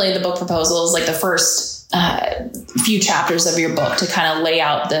 Generally, the book proposal is the first few chapters of your book to kind of lay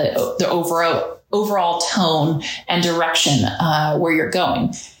out the overall tone and direction where you're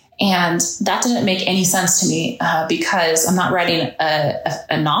going. And that didn't make any sense to me because I'm not writing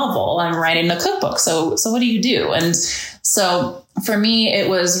a novel. I'm writing a cookbook. So what do you do? And so for me, it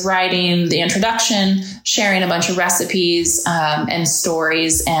was writing the introduction, sharing a bunch of recipes and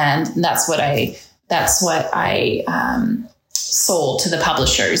stories, and that's what I sold to the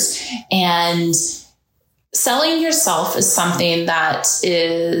publishers. And selling yourself is something that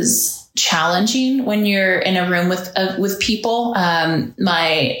is challenging when you're in a room with people.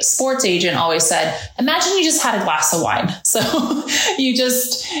 My sports agent always said, imagine you just had a glass of wine. So you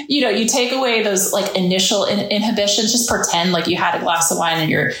just, you take away those like initial inhibitions, just pretend like you had a glass of wine and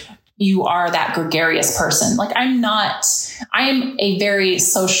you are that gregarious person. Like I am a very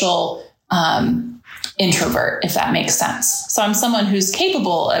social, introvert, if that makes sense. So I'm someone who's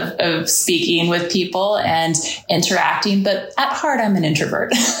capable of speaking with people and interacting, but at heart, I'm an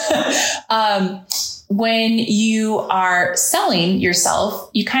introvert. When you are selling yourself,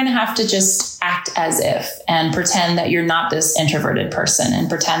 you kind of have to just act as if and pretend that you're not this introverted person and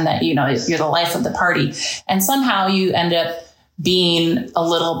pretend that, you're the life of the party. And somehow you end up being a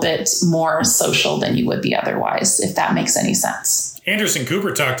little bit more social than you would be otherwise, if that makes any sense. Anderson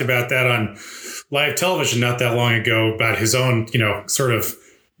Cooper talked about that on live television not that long ago, about his own, sort of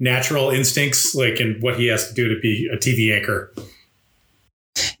natural instincts, like in what he has to do to be a TV anchor.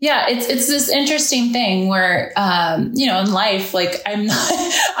 Yeah, it's this interesting thing where, in life, like I'm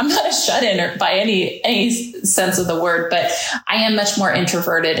not a shut-in by any sense of the word, but I am much more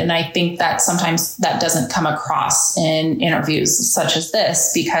introverted. And I think that sometimes that doesn't come across in interviews such as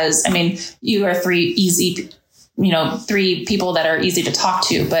this, because you are three people that are easy to talk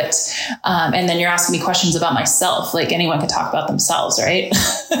to, but, and then you're asking me questions about myself, like anyone could talk about themselves. Right.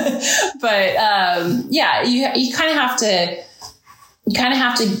 But, you kind of have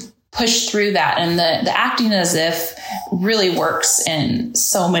to push through that. And the acting as if really works in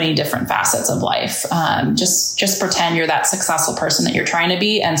so many different facets of life. Just pretend you're that successful person that you're trying to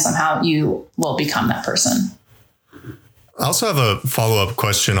be, and somehow you will become that person. I also have a follow-up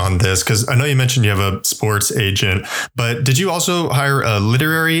question on this, because I know you mentioned you have a sports agent, but did you also hire a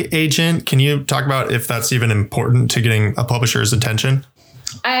literary agent? Can you talk about if that's even important to getting a publisher's attention?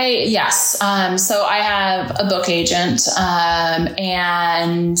 Yes. So I have a book agent. I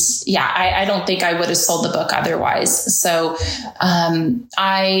don't think I would have sold the book otherwise. So,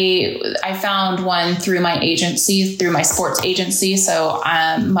 I found one through my agency, through my sports agency. So,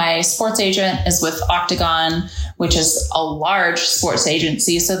 my sports agent is with Octagon, which is a large sports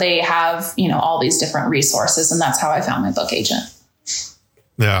agency. So they have, all these different resources, and that's how I found my book agent.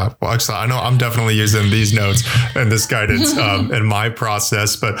 Yeah, well, actually, I know I'm definitely using these notes and this guidance in my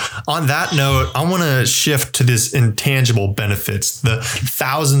process. But on that note, I want to shift to this intangible benefits, the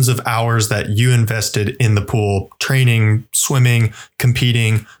thousands of hours that you invested in the pool, training, swimming,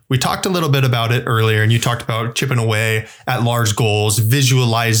 competing. We talked a little bit about it earlier, and you talked about chipping away at large goals,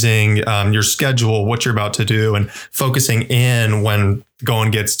 visualizing your schedule, what you're about to do, and focusing in when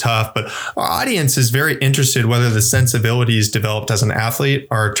going gets tough. But our audience is very interested whether the sensibilities developed as an athlete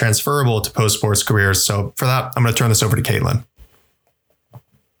are transferable to post-sports careers. So for that, I'm going to turn this over to Caitlin.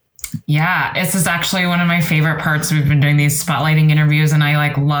 Yeah, this is actually one of my favorite parts. We've been doing these spotlighting interviews, and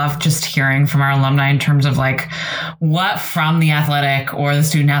I love just hearing from our alumni in terms of what from the athletic or the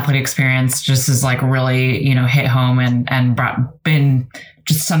student athlete experience just is really, hit home and been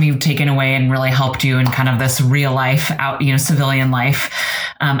just something you've taken away and really helped you in kind of this real life out, civilian life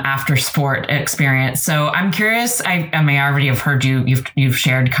after sport experience. So I'm curious, I already have heard you've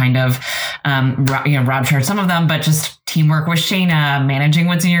shared kind of, Rob shared some of them, but just teamwork with Shayna, managing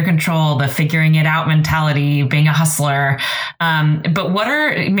what's in your control, the figuring it out mentality, being a hustler. But what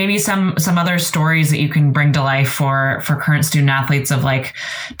are maybe some other stories that you can bring to life for current student athletes of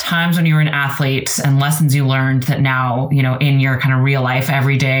times when you were an athlete and lessons you learned that now, in your kind of real life,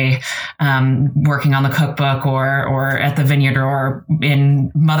 every day, working on the cookbook or at the vineyard or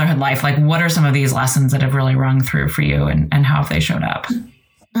in motherhood life? What are some of these lessons that have really rung through for you, and how have they showed up?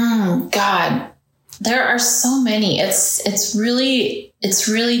 God. There are so many. It's really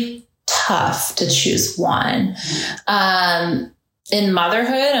tough to choose one. In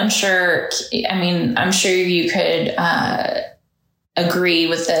motherhood, I'm sure you could agree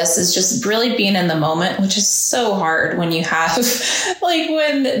with this, is just really being in the moment, which is so hard when you have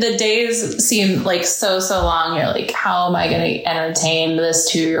when the days seem so long. You're how am I going to entertain this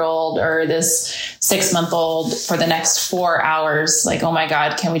 2-year-old or this 6-month-old for the next 4 hours? Oh my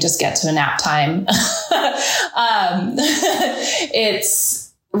God, can we just get to a nap time?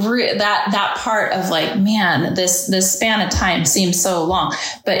 It's that part of man, this span of time seems so long,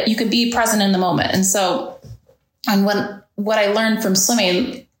 but you could be present in the moment. And so, what I learned from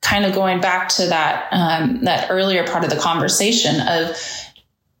swimming, kind of going back to that earlier part of the conversation of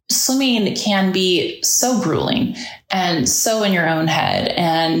swimming can be so grueling and so in your own head,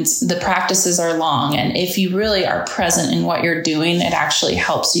 and the practices are long. And if you really are present in what you're doing, it actually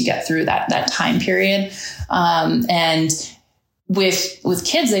helps you get through that time period. And with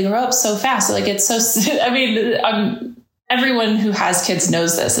kids, they grow up so fast. It's so, everyone who has kids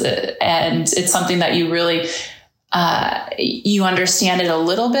knows this, and it's something that you really, you understand it a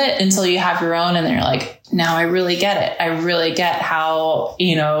little bit until you have your own, and then you're like, now I really get it. I really get how,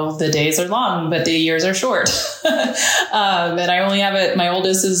 the days are long, but the years are short. And I only have it. My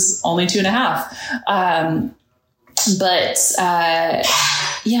oldest is only 2.5.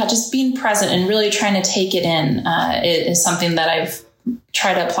 Just being present and really trying to take it in is something that I've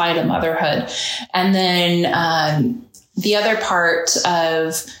tried to apply to motherhood. And then the other part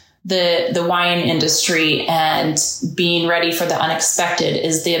of the wine industry and being ready for the unexpected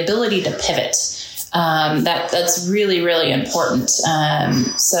is the ability to pivot. That's really, really important.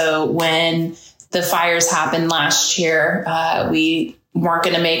 So when the fires happened last year, we weren't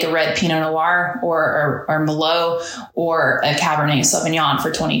going to make a red Pinot Noir or Merlot or a Cabernet Sauvignon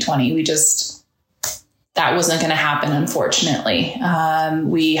for 2020. That wasn't going to happen, unfortunately.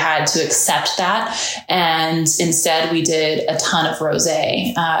 We had to accept that. And instead we did a ton of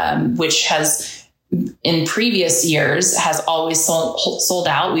rosé, which has in previous years has always sold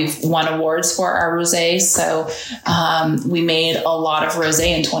out. We've won awards for our rosé. So we made a lot of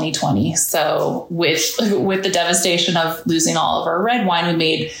rosé in 2020. So with the devastation of losing all of our red wine, we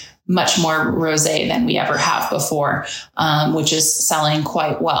made much more rosé than we ever have before, which is selling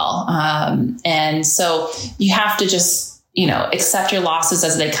quite well. And so you have to just, accept your losses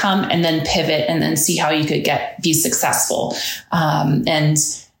as they come and then pivot and then see how you could be successful. And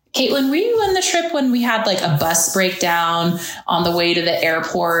Caitlin, were you on the trip when we had like a bus breakdown on the way to the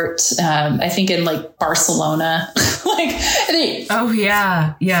airport? I think in like Barcelona. Oh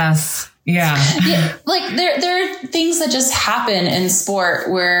yeah. Yes. Yeah. Like there are things that just happen in sport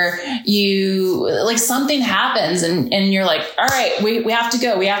where something happens and you're like, all right, we have to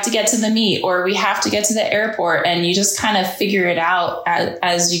go, we have to get to the meet, or we have to get to the airport, and you just kind of figure it out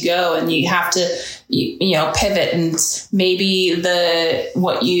as you go, and you have to, pivot, and maybe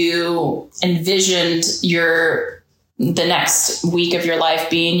what you envisioned the next week of your life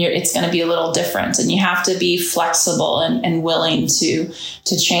being, it's going to be a little different, and you have to be flexible and willing to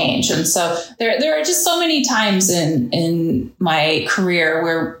change. And so there are just so many times in my career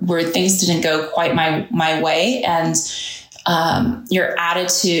where things didn't go quite my way. And your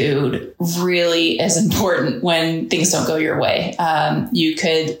attitude really is important when things don't go your way. You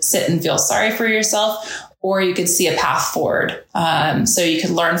could sit and feel sorry for yourself, or you could see a path forward. So you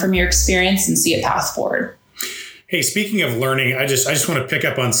could learn from your experience and see a path forward. Hey, speaking of learning, I just want to pick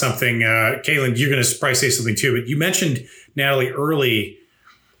up on something. Caitlin, you're going to probably say something too, but you mentioned, Natalie, early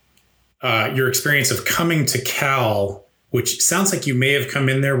your experience of coming to Cal, which sounds like you may have come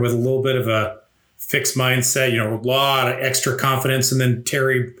in there with a little bit of a fixed mindset, a lot of extra confidence, and then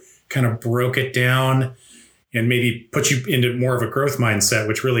Terry kind of broke it down and maybe put you into more of a growth mindset,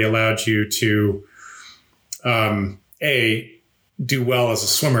 which really allowed you to, do well as a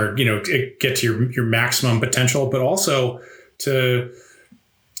swimmer, get to your maximum potential, but also to,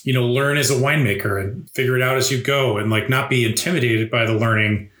 learn as a winemaker and figure it out as you go, and not be intimidated by the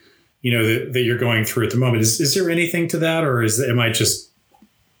learning, that you're going through at the moment. Is there anything to that, or am I just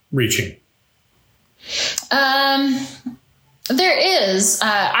reaching? There is.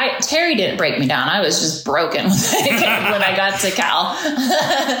 Terry didn't break me down. I was just broken when I got to Cal.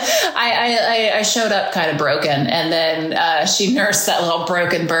 I showed up kind of broken, and then she nursed that little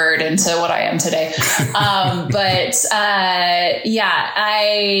broken bird into what I am today. What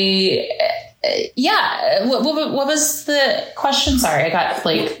was the question? Sorry, I got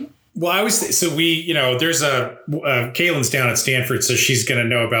Well, there's Caitlin's down at Stanford, so she's going to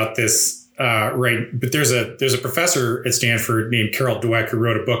know about this. Right. But there's a professor at Stanford named Carol Dweck who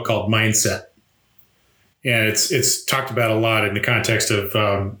wrote a book called Mindset. And it's talked about a lot in the context of,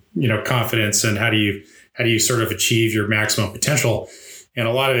 confidence and how do you sort of achieve your maximum potential. And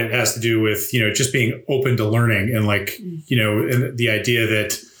a lot of it has to do with, just being open to learning and and the idea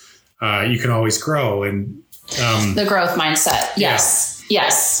that you can always grow and the growth mindset. Yes. Yeah.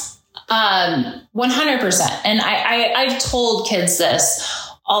 Yes. 100%. And I've told kids this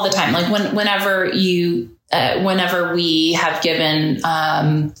all the time. Whenever we have given,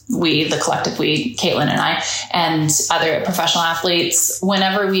 the collective, Caitlin and I, and other professional athletes,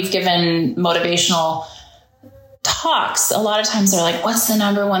 whenever we've given motivational talks, a lot of times they're like, what's the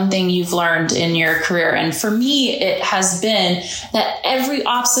number one thing you've learned in your career? And for me, it has been that every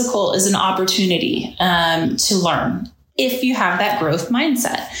obstacle is an opportunity to learn, if you have that growth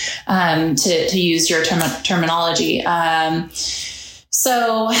mindset, to use your terminology.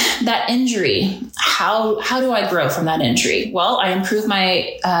 So that injury, how do I grow from that injury? Well, I improve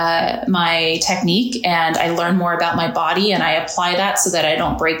my my technique, and I learn more about my body, and I apply that so that I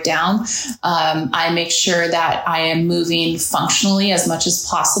don't break down. I make sure that I am moving functionally as much as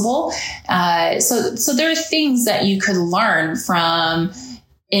possible. So there are things that you could learn from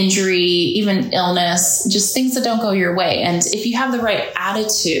injury, even illness, just things that don't go your way. And if you have the right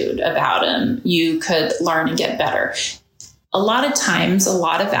attitude about them, you could learn and get better. A lot of times, a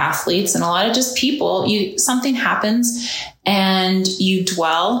lot of athletes and a lot of just people, something happens and you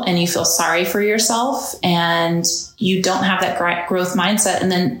dwell and you feel sorry for yourself and you don't have that growth mindset.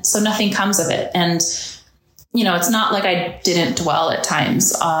 And then, so nothing comes of it. And, you know, it's not like I didn't dwell at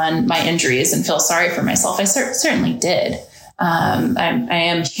times on my injuries and feel sorry for myself. I certainly did. I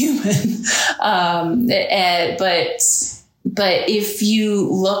am human. But if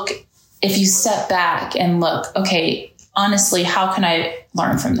you step back and look, okay, honestly, how can I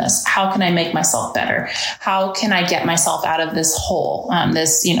learn from this? How can I make myself better? How can I get myself out of this hole,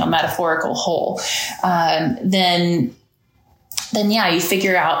 this, metaphorical hole? Then yeah, you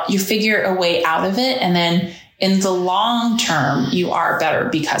figure a way out of it. And then in the long term, you are better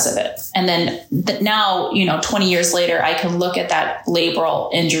because of it. And then now, 20 years later, I can look at that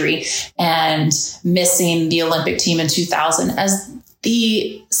labral injury and missing the Olympic team in 2000 as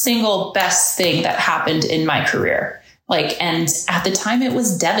the single best thing that happened in my career. And at the time it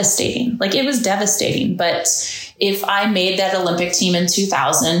was devastating. It was devastating. But if I made that Olympic team in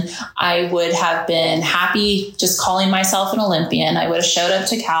 2000, I would have been happy just calling myself an Olympian. I would have showed up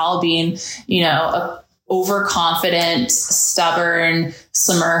to Cal being, a overconfident, stubborn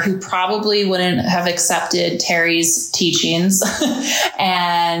swimmer who probably wouldn't have accepted Terry's teachings.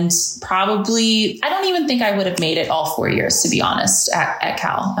 And probably, I don't even think I would have made it all 4 years, to be honest, at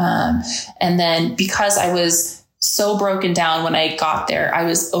Cal. And then because I was so broken down when I got there, I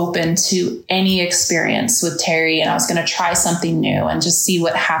was open to any experience with Terry, and I was going to try something new and just see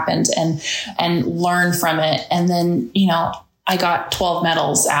what happened and learn from it. And then, I got 12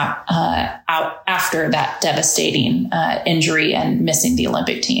 medals out after that devastating injury and missing the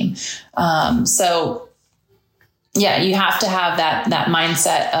Olympic team. So yeah, you have to have that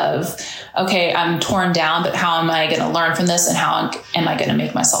mindset of, okay, I'm torn down, but how am I going to learn from this, and how am I going to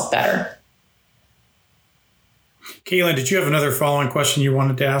make myself better? Caitlin, did you have another following question you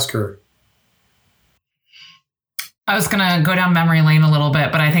wanted to ask her? I was going to go down memory lane a little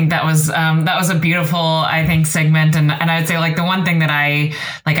bit, but I think that was a beautiful, segment. And I'd say the one thing that I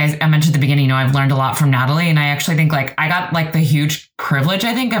mentioned at the beginning, I've learned a lot from Natalie. And I actually think I got the huge privilege,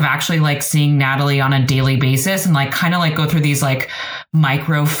 I think, of actually seeing Natalie on a daily basis and kind of go through these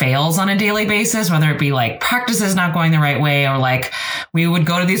micro fails on a daily basis, whether it be practices not going the right way, or we would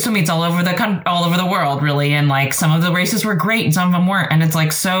go to these swim meets all over the world, really. And some of the races were great and some of them weren't. And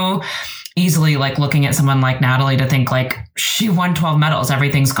it's so easily looking at someone like Natalie to think she won 12 medals,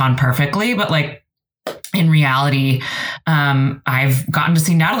 everything's gone perfectly. But in reality, I've gotten to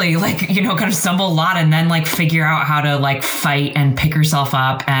see Natalie, kind of stumble a lot and then figure out how to fight and pick herself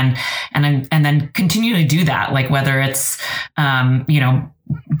up and then continue to do that. Whether it's,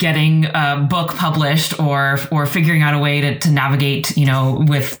 getting a book published or figuring out a way to navigate,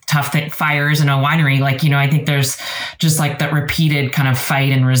 with tough fires in a winery. I think there's just that repeated kind of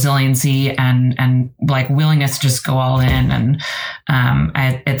fight and resiliency and willingness to just go all in. And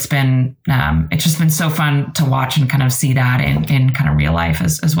it's just been so fun to watch and kind of see that in kind of real life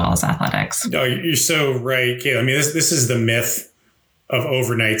as well as athletics. No, you're so right, Kayla. I mean, this is the myth of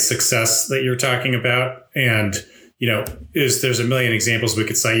overnight success that you're talking about. And there's a million examples we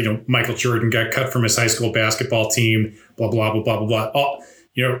could cite. Michael Jordan got cut from his high school basketball team, blah, blah, blah, blah, blah, blah. All,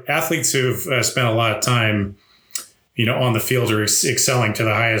 athletes who've spent a lot of time, on the field or excelling to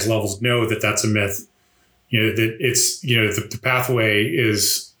the highest levels know that that's a myth. That it's, the pathway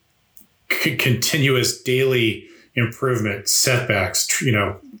is continuous daily improvement, setbacks,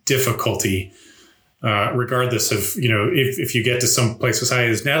 difficulty, regardless of, if you get to some place as high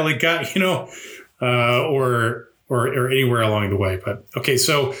as Natalie got, or anywhere along the way. But okay,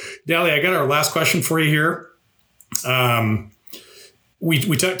 so Natalie, I got our last question for you here.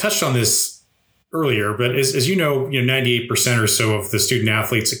 We touched on this earlier, but as you know, 98% or so of the student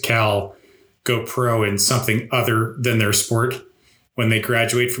athletes at Cal go pro in something other than their sport when they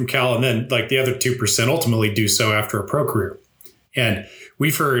graduate from Cal, and then the other 2% ultimately do so after a pro career. And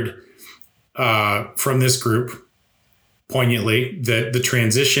we've heard from this group poignantly that the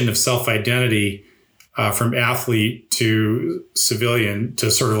transition of self-identity from athlete to civilian to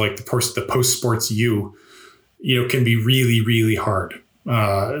sort of the post-sports you, can be really, really hard.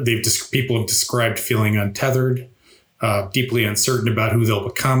 People have described feeling untethered, deeply uncertain about who they'll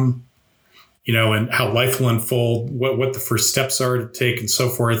become, and how life will unfold, what the first steps are to take and so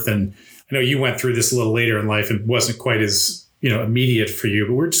forth. And I know you went through this a little later in life and wasn't quite as, immediate for you,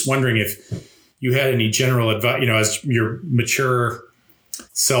 but we're just wondering if you had any general advice, as your mature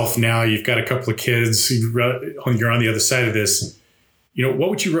self now, you've got a couple of kids, you're on the other side of this, what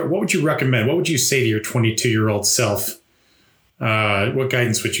would you recommend? What would you say to your 22-year-old self? What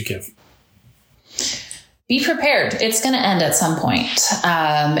guidance would you give? Be prepared. It's going to end at some point.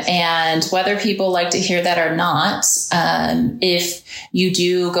 And whether people like to hear that or not, if you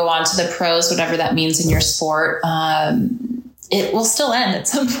do go on to the pros, whatever that means in your sport, it will still end at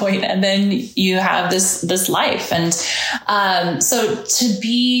some point. And then you have this life. And so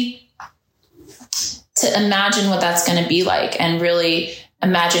to imagine what that's going to be like and really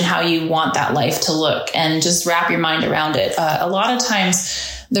imagine how you want that life to look and just wrap your mind around it. A lot of times,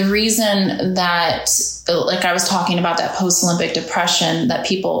 the reason that, like I was talking about that post-Olympic depression, that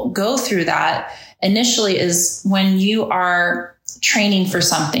people go through that initially is when you are training for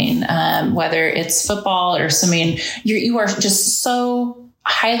something, whether it's football or swimming, you are just so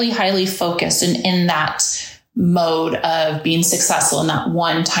highly focused in that mode of being successful in that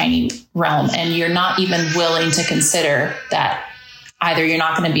one tiny realm. And you're not even willing to consider that either you're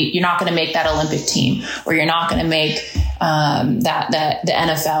not going to make that Olympic team, or you're not going to make the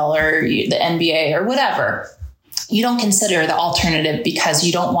NFL or the NBA or whatever. You don't consider the alternative because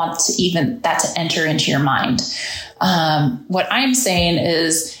you don't want to even that to enter into your mind. What I'm saying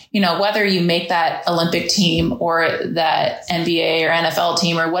is, whether you make that Olympic team or that NBA or NFL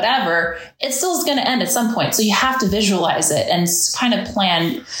team or whatever, it still is going to end at some point. So you have to visualize it and kind of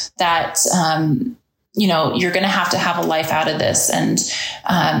plan that, you're going to have a life out of this. And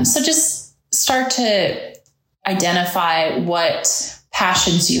so just start to identify what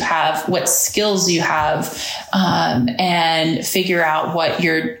passions you have, what skills you have, and figure out what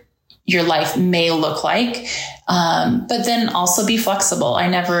your life may look like. But then also be flexible. I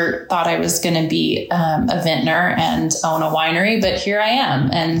never thought I was going to be a vintner and own a winery, but here I am.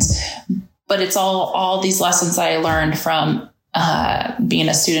 But it's all these lessons I learned from being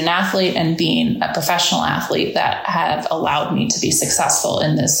a student athlete and being a professional athlete that have allowed me to be successful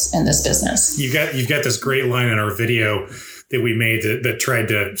in this business. You've got this great line in our video that we made that tried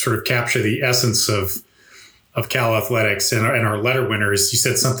to sort of capture the essence of Cal Athletics and our letter winners. You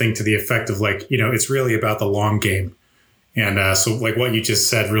said something to the effect of it's really about the long game. And so like what you just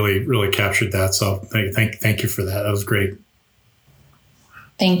said really, really captured that. So thank you for that. That was great.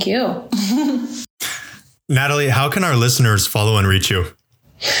 Thank you. Natalie, how can our listeners follow and reach you?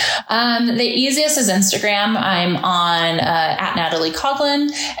 The easiest is Instagram. I'm on at Natalie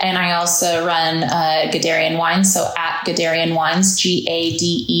Coughlin, and I also run Guderian Wines. So at Guderian Wines,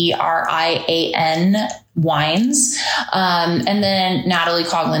 GADERIAN Wines, and then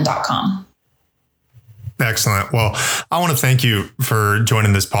NatalieCoughlin.com. Excellent. Well, I want to thank you for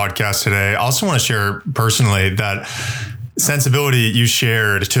joining this podcast today. I also want to share personally that sensibility you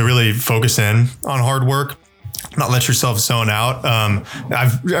shared to really focus in on hard work, not let yourself zone out.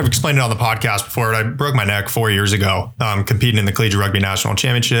 I've explained it on the podcast before. I broke my neck 4 years ago, competing in the Collegiate Rugby National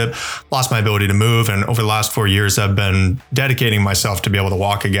Championship, lost my ability to move. And over the last 4 years, I've been dedicating myself to be able to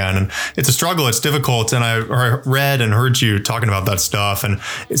walk again. And it's a struggle. It's difficult. And I read and heard you talking about that stuff and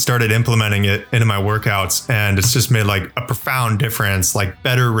started implementing it into my workouts. And it's just made like a profound difference, like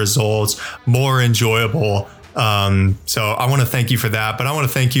better results, more enjoyable. So I want to thank you for that, but I want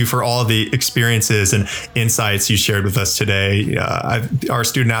to thank you for all the experiences and insights you shared with us today. Our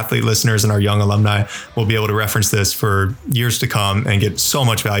student athlete listeners and our young alumni will be able to reference this for years to come and get so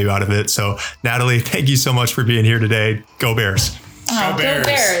much value out of it. So Natalie, thank you so much for being here today. Go Bears. Go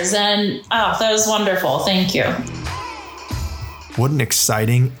Bears. And that was wonderful. Thank you. What an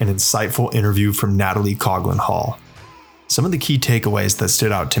exciting and insightful interview from Natalie Coughlin Hall. Some of the key takeaways that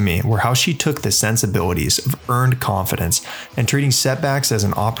stood out to me were how she took the sensibilities of earned confidence and treating setbacks as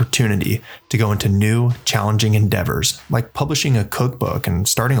an opportunity to go into new, challenging endeavors, like publishing a cookbook and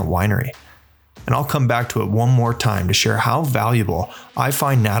starting a winery. And I'll come back to it one more time to share how valuable I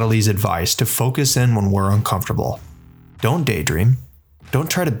find Natalie's advice to focus in when we're uncomfortable. Don't daydream. Don't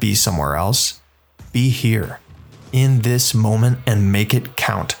try to be somewhere else. Be here, in this moment, and make it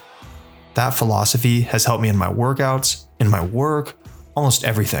count. That philosophy has helped me in my workouts, in my work, almost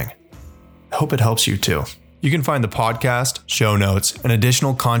everything. I hope it helps you too. You can find the podcast, show notes, and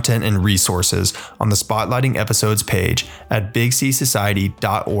additional content and resources on the Spotlighting Episodes page at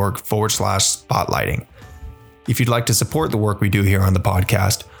bigcsociety.org/spotlighting. If you'd like to support the work we do here on the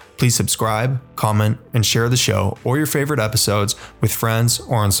podcast, please subscribe, comment, and share the show or your favorite episodes with friends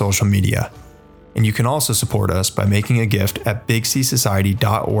or on social media. And you can also support us by making a gift at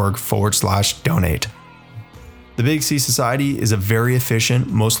bigcsociety.org/donate. The Big C Society is a very efficient,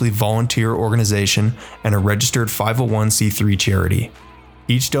 mostly volunteer organization and a registered 501c3 charity.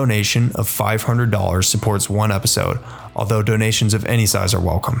 Each donation of $500 supports one episode, although donations of any size are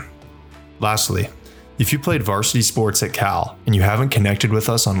welcome. Lastly, if you played varsity sports at Cal and you haven't connected with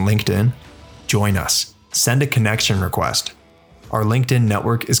us on LinkedIn, join us. Send a connection request. Our LinkedIn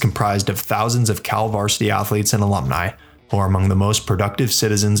network is comprised of thousands of Cal varsity athletes and alumni who are among the most productive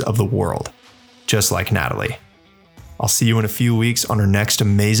citizens of the world, just like Natalie. I'll see you in a few weeks on our next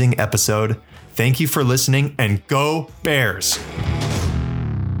amazing episode. Thank you for listening, and go Bears!